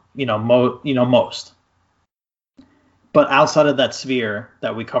 most. But outside of that sphere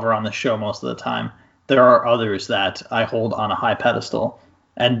that we cover on the show most of the time, there are others that I hold on a high pedestal,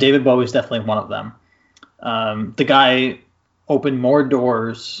 and David Bowie is definitely one of them. The guy opened more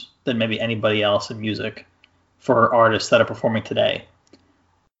doors than maybe anybody else in music for artists that are performing today.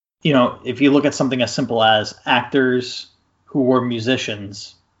 If you look at something as simple as actors who were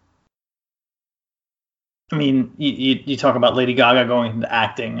musicians, I mean, you talk about Lady Gaga going into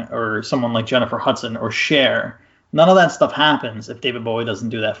acting, or someone like Jennifer Hudson or Cher, None of that stuff happens if David Bowie doesn't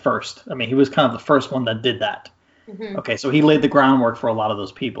do that first. I mean, he was kind of the first one that did that. Mhm. Okay, so he laid the groundwork for a lot of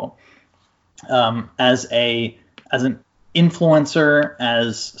those people. As an influencer,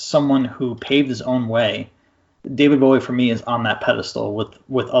 as someone who paved his own way, David Bowie for me is on that pedestal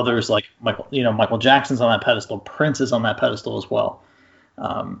with others like Michael Jackson's on that pedestal, Prince is on that pedestal as well.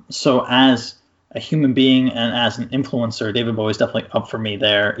 So as a human being and as an influencer, David Bowie is definitely up for me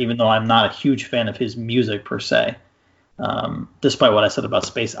there, even though I'm not a huge fan of his music per se. Despite what I said about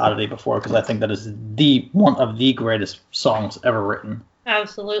Space Oddity before, because I think that is one of the greatest songs ever written.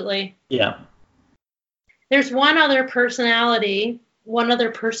 Absolutely. Yeah. There's one other persona,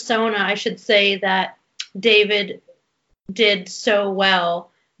 I should say, that David did so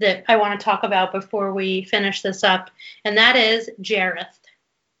well that I want to talk about before we finish this up, and that is Jareth.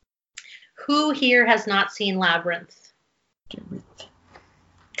 Who here has not seen Labyrinth?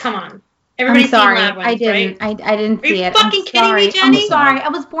 Come on. Everybody's I'm sorry, seen Labyrinth, I didn't. right? I didn't Are see you it. fucking I'm kidding me, sorry. Jenny? I'm sorry. I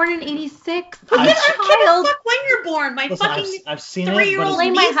was born in '86. I As don't a give a child. fuck when you're born. My Listen, fucking I've seen it, but 3-year-old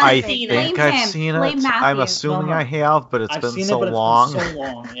Blame my niece husband. has I seen think it. Blame I've him. seen Blame it. I'm Matthew. assuming I have, but it's I've been seen so it, but long. it's been so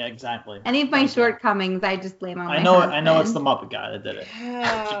long. Yeah, exactly. Any of my shortcomings, I just blame on my I know husband. it's the Muppet guy that did it.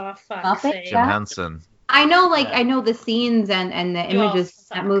 Oh, fuck's Muppet? sake. Jim Henson. I know, Yeah. I know the scenes and the You all images of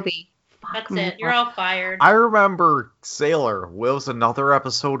suck. that movie. That's Fuck it. me. You're all fired. I remember Sailor. It was another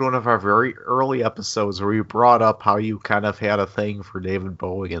episode, one of our very early episodes, where we brought up how you kind of had a thing for David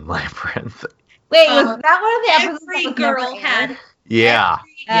Bowie and Labyrinth. Wait, was that one of the episodes Every that was girl never aired? had. Yeah.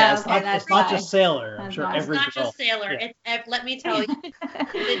 Yeah, Oh, okay, it's not just Sailor. I'm That's sure fine. It's every not girl. just Sailor. Yeah. Let me tell you,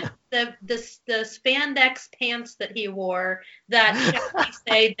 the spandex pants that he wore, that shall we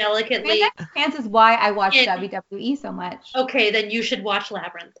say delicately. Spandex pants is why I watch It- WWE so much. Okay, then you should watch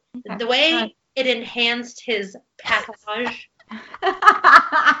Labyrinth. Okay. The way it enhanced his package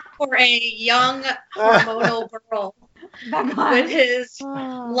for a young hormonal girl Back on. with his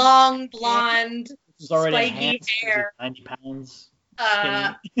long blonde He's already spiky enhanced. hair. 90 pounds. Shut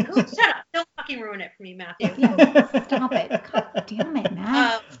up! Don't fucking ruin it for me, Matthew. Yeah, stop it. God damn it,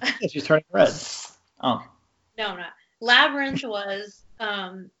 man. She's turning red. Oh. No, not Labyrinth was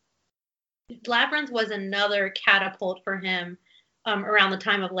another catapult for him around the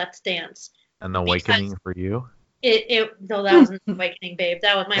time of Let's Dance. An awakening for you. No, that wasn't Awakening, babe.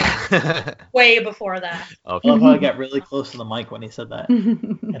 That was my way before that. I Okay. love how I got really close to the mic when he said that.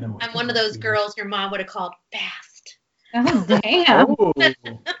 I'm one of those girls your mom would have called fast. Oh, damn. Oh.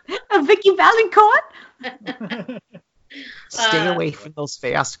 Vicky Valancourt? Stay away from those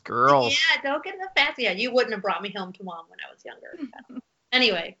fast girls. Yeah, don't get in the fast. Yeah, you wouldn't have brought me home to mom when I was younger.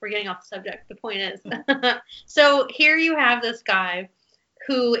 Anyway, we're getting off the subject. The point is, so here you have this guy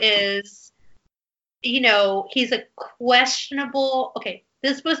who is, he's a questionable. Okay,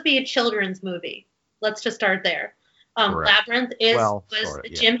 this is supposed to be a children's movie. Let's just start there. Correct. Labyrinth was sort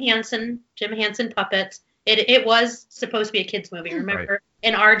of, Jim Henson puppets. It was supposed to be a kids movie. Remember, Right.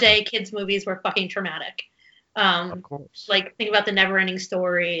 in our day, kids movies were fucking traumatic. Of course. Like think about the Never-Ending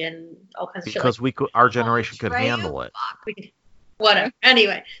Story and all kinds of shit. Because our generation could Betray you? handle it. Whatever.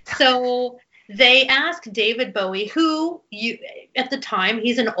 Anyway, so they asked David Bowie, who at the time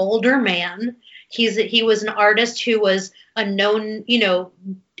he's an older man. He was an artist who was a known,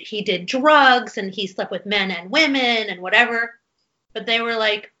 he did drugs and he slept with men and women and whatever. But they were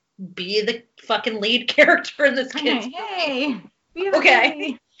like, be the fucking lead character in this kid's movie. Hey.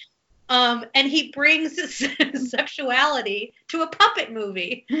 Okay. And he brings sexuality to a puppet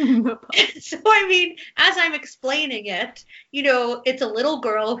movie. So, I mean, as I'm explaining it, it's a little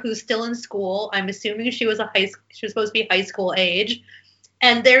girl who's still in school. I'm assuming she was supposed to be high school age.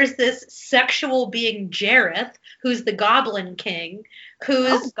 And there's this sexual being, Jareth, who's the Goblin King,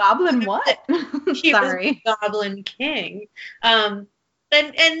 who's Goblin what? he Sorry. was the Goblin King. And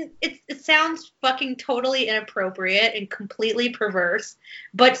it sounds fucking totally inappropriate and completely perverse,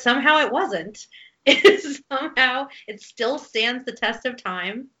 but somehow it wasn't. Somehow it still stands the test of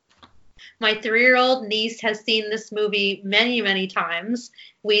time. My 3-year-old niece has seen this movie many, many times.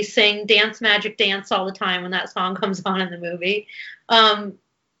 We sing Dance Magic Dance all the time when that song comes on in the movie. And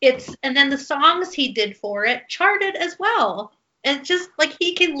then the songs he did for it charted as well. And just like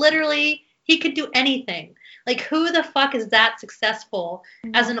he could do anything. Like, who the fuck is that successful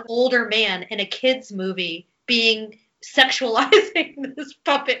as an older man in a kid's movie being sexualizing this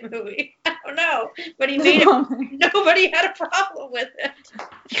puppet movie? I don't know. But he made it. Nobody had a problem with it.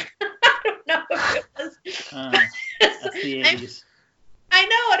 I don't know if it was. That's the 80s. I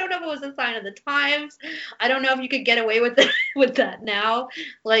know. I don't know if it was a sign of the times. I don't know if you could get away with that now.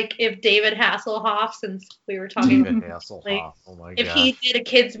 Like if David Hasselhoff, since we were talking David Hasselhoff. Oh my if god. he did a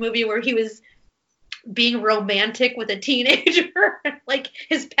kids movie where he was being romantic with a teenager. Like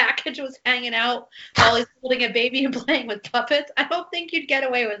his package was hanging out while he's holding a baby and playing with puppets. I don't think you'd get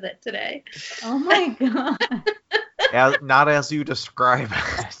away with it today. Oh my god. Not as you describe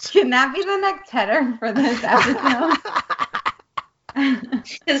it. Can that be the next header for this episode?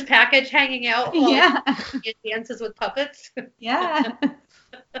 His package hanging out while he dances with puppets. Yeah.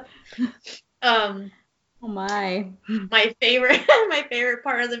 Oh my. My favorite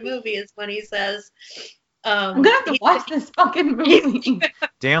part of the movie is when he says, I'm gonna have to watch this fucking movie.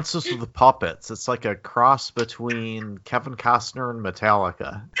 Dances with the Puppets. It's like a cross between Kevin Costner and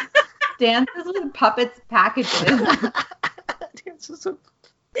Metallica. Dances with Puppets packages. Dances with...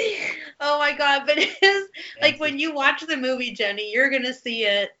 Oh my god, but it is like when you watch the movie, Jenny, you're gonna see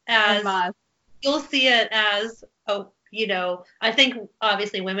it as you'll see it as I think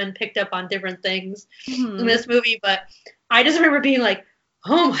obviously women picked up on different things in this movie, but I just remember being like,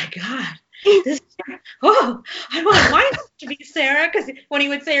 oh my god, I want mine to be Sarah, because when he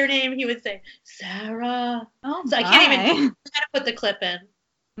would say her name, he would say Sarah. Oh, so I can't even put the clip in.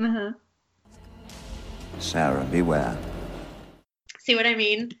 Mm-hmm. Sarah, beware. See what I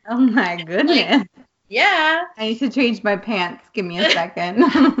mean? Oh my goodness. Like, yeah. I need to change my pants. Give me a second.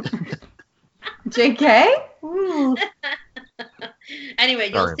 JK? Ooh. Anyway,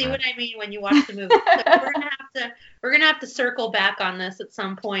 you'll see what I mean when you watch the movie. So we're gonna have to circle back on this at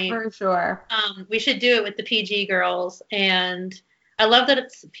some point. For sure. We should do it with the PG girls, and I love that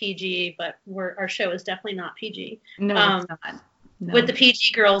it's PG, but our show is definitely not PG. No, it's not. No. With the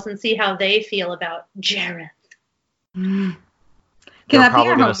PG girls and see how they feel about Jareth. Can You're that be probably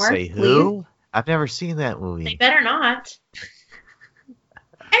your gonna homework, say please? who? I've never seen that movie. They better not.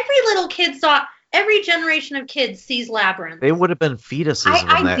 Every generation of kids sees Labyrinth. They would have been fetuses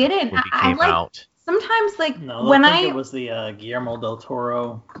when that movie came out. Sometimes, like, No, when I think it was the Guillermo del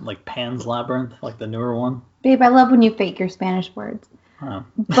Toro, like Pan's Labyrinth, like the newer one. Babe, I love when you fake your Spanish words. Oh.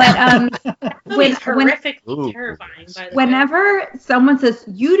 But it's horrifically terrifying. By the way. Whenever someone says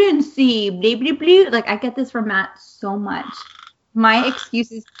you didn't see blah blah blah, like I get this from Matt so much. My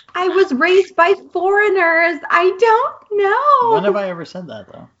excuse is I was raised by foreigners. I don't know. When have I ever said that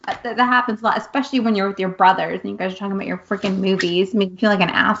though? That happens a lot, especially when you're with your brothers and you guys are talking about your freaking movies. Make you feel like an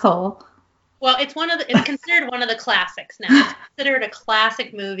asshole. Well, it's considered one of the classics now. It's considered a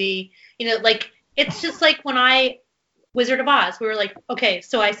classic movie. You know, like it's just like when Wizard of Oz. We were like, okay,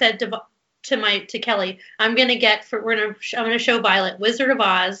 so I said to Kelly, I'm gonna show Violet Wizard of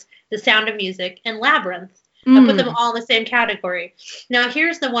Oz, The Sound of Music, and Labyrinth. I put them all in the same category. Now,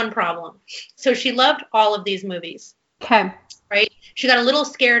 here's the one problem. So she loved all of these movies. Okay. Right? She got a little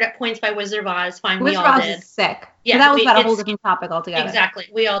scared at points by Wizard of Oz. Fine, Wizard we all of Oz did. is sick. Yeah, but that was about a whole different topic altogether. Exactly.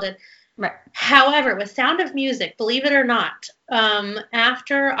 We all did. Right. However, with Sound of Music, believe it or not,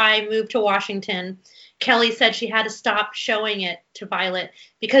 after I moved to Washington, Kelly said she had to stop showing it to Violet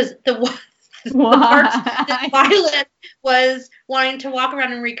because the parts that Violet was wanting to walk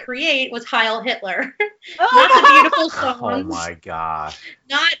around and recreate was Heil Hitler. Not the beautiful songs. Oh my god.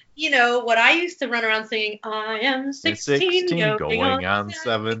 Not, what I used to run around singing, I am 16 going on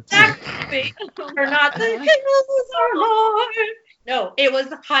 17. Exactly. Or not the hills are Lord. No, it was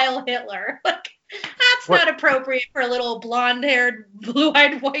Heil Hitler. Like, that's not appropriate for a little blonde-haired,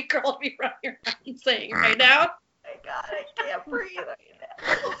 blue-eyed white girl to be running around singing right now. Oh my god, I can't breathe right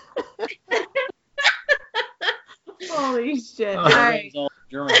now. Holy shit. All Alright. all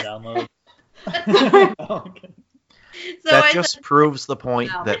German download. Okay. So that just proves the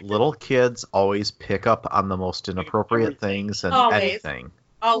point that little kids always pick up on the most inappropriate things and anything.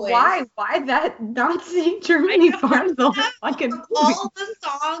 Always. Why that Nazi Germany part of the whole fucking movie? All the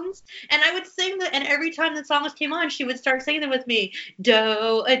songs, and I would sing them, and every time the songs came on, she would start singing them with me.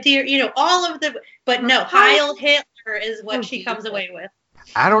 Do a dear, all of the, but no, Heil Hitler is what she comes away with.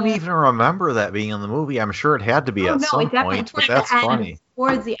 I don't even remember that being in the movie. I'm sure it had to be at some point, but that's funny.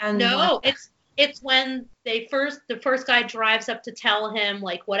 Towards the end. No, it's when the first guy drives up to tell him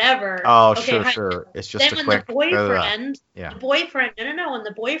like whatever. Oh, okay, sure. It's just then a when quick. The boyfriend, no. when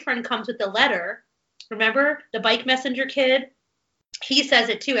the boyfriend comes with the letter, remember the bike messenger kid? He says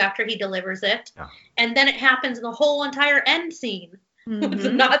it too after he delivers it, and then it happens in the whole entire end scene with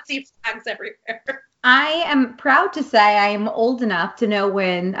the Nazi flags everywhere. I am proud to say I am old enough to know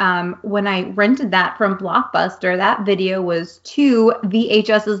when I rented that from Blockbuster, that video was 2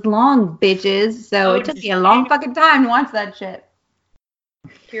 VHSs long, bitches. So it took me a long fucking time to watch that shit.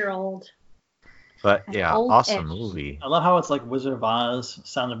 You're old. But yeah, awesome movie. I love how it's like Wizard of Oz,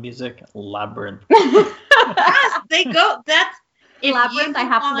 Sound of Music, Labyrinth. Yes, they go. If Labyrinth, you I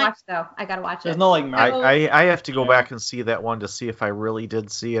have to want- watch though. I gotta watch There's it. no like I have to go back and see that one to see if I really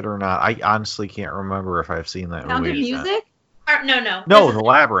did see it or not. I honestly can't remember if I've seen that Sound of movie. or not. Music? No. No, This is- The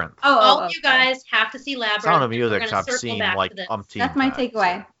Labyrinth. all you guys have to see Labyrinth. Sound of and we're Music gonna I've circle seen back like to this. umpteen That's my times.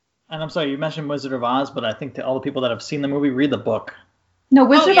 takeaway. And I'm sorry, you mentioned Wizard of Oz, but I think to all the people that have seen the movie, read the book. No,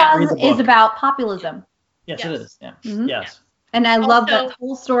 Wizard yeah. of Read Oz the book. is about populism. Yes, it is. Yeah. Mhm. Yes. And I love Also- that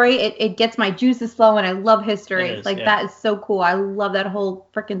whole story. It gets my juices flowing. I love history. It is, like yeah. that is so cool. I love that whole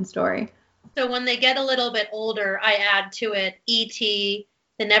freaking story. So when they get a little bit older, I add to it E.T.,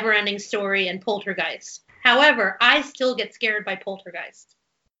 The Neverending Story, and Poltergeist. However, I still get scared by Poltergeist.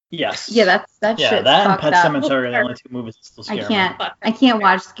 Yes. Yeah, that Yeah, shit's that and fucked Pet up. Cemetery are the only two movies that still scare me. I can't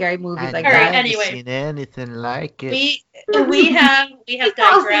watch scary movies like All right, that. anyway. Seen anything like it? We have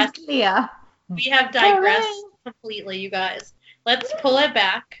digressed. Yeah. We have digressed Hooray. completely, you guys. Let's pull it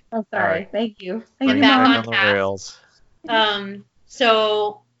back. Oh, sorry. All right. Thank you. Get Thank you, back Mom. on the task. rails.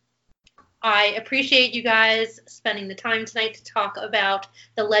 So I appreciate you guys spending the time tonight to talk about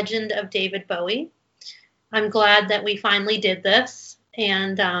the legend of David Bowie. I'm glad that we finally did this,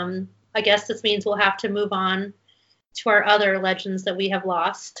 and I guess this means we'll have to move on to our other legends that we have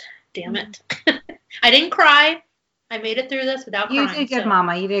lost. Damn it. I didn't cry. I made it through this without You crying. did good, so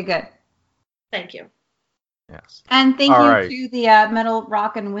Mama. You did good. Thank you. Yes. And thank All you right. to the Metal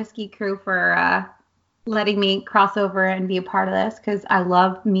Rock and Whiskey crew for letting me cross over and be a part of this, because I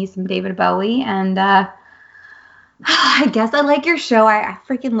love me some David Bowie. And I guess I like your show. I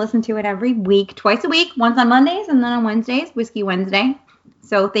freaking listen to it every week, twice a week, once on Mondays and then on Wednesdays, Whiskey Wednesday.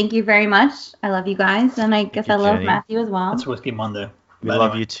 So thank you very much. I love you guys. And I guess you, I love Jenny. Matthew as well. That's Whiskey Monday. We But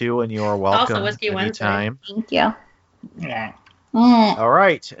love anyway. you too, and you are welcome Also Whiskey Wednesday. anytime. Thank you. Yeah. All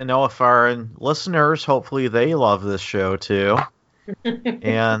right. And now if our listeners, hopefully they love this show too.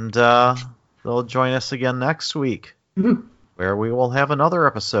 And they'll join us again next week, where we will have another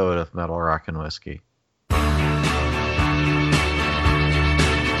episode of Metal Rock and Whiskey.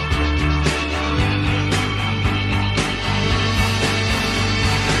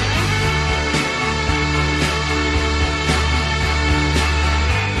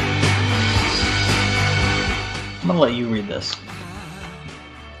 I'm gonna let you read this.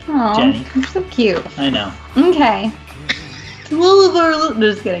 Oh, Jenny. you're so cute. I know. Okay. To all of our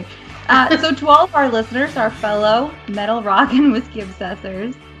listeners, just kidding. So to all of our listeners, our fellow Metal Rock and Whiskey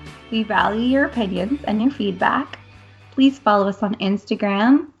obsessors, we value your opinions and your feedback. Please follow us on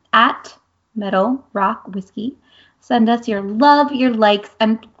Instagram at Metal Rock Whiskey. Send us your love, your likes,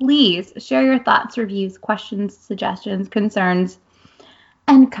 and please share your thoughts, reviews, questions, suggestions, concerns,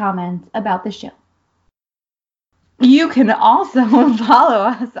 and comments about the show. You can also follow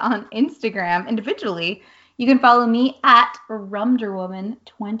us on Instagram individually. You can follow me at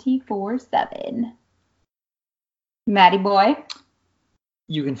Rumderwoman247. Maddie boy.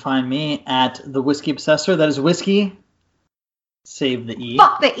 You can find me at the Whiskey Obsessor. That is whiskey. Save the E.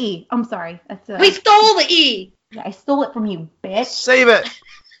 Fuck the E. I'm sorry. That's We stole the E. Yeah, I stole it from you, bitch. Save it.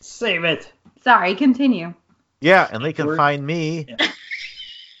 Save it. Sorry, continue. Yeah, and they can We're- find me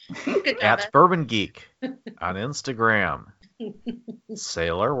Good job. at Bourbon Geek on Instagram.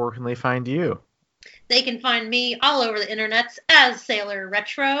 Sailor, where can they find you? They can find me all over the internets as Sailor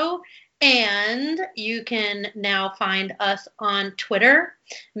Retro. And you can now find us on Twitter,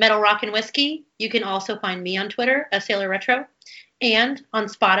 Metal Rock and Whiskey. You can also find me on Twitter as Sailor Retro. And on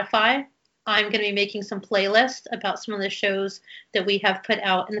Spotify, I'm going to be making some playlists about some of the shows that we have put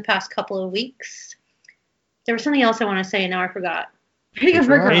out in the past couple of weeks. There was something else I want to say, and now I forgot. Pretty good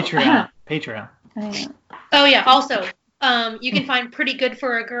for a girl. Patreon. Patreon. Oh, yeah. Also, you can find Pretty Good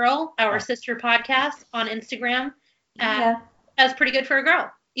for a Girl, our sister podcast, on Instagram as Pretty Good for a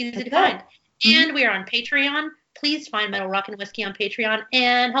Girl. Easy to find. And we are on Patreon. Please find Metal Rock and Whiskey on Patreon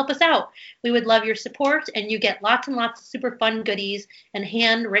and help us out. We would love your support, and you get lots and lots of super fun goodies and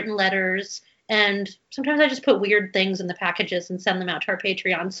handwritten letters. And sometimes I just put weird things in the packages and send them out to our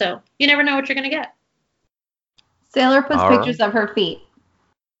Patreon. So you never know what you're going to get. Sailor puts All right. pictures of her feet.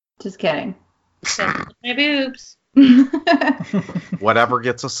 Just kidding. So, my boobs. Whatever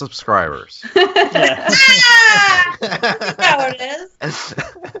gets us subscribers. Ah! That's how it is.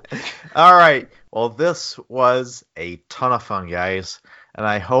 All right. Well, this was a ton of fun, guys. And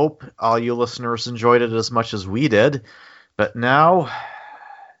I hope all you listeners enjoyed it as much as we did. But now,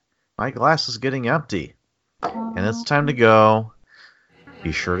 my glass is getting empty. And it's time to go.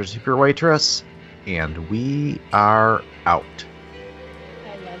 Be sure to tip your waitress. And we are out.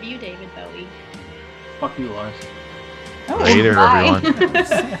 I love you, David Bowie. Fuck you, Lars. Oh, Later, bye. everyone.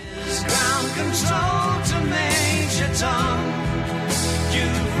 Ground control to Major Tom. You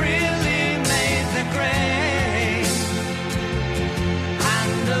really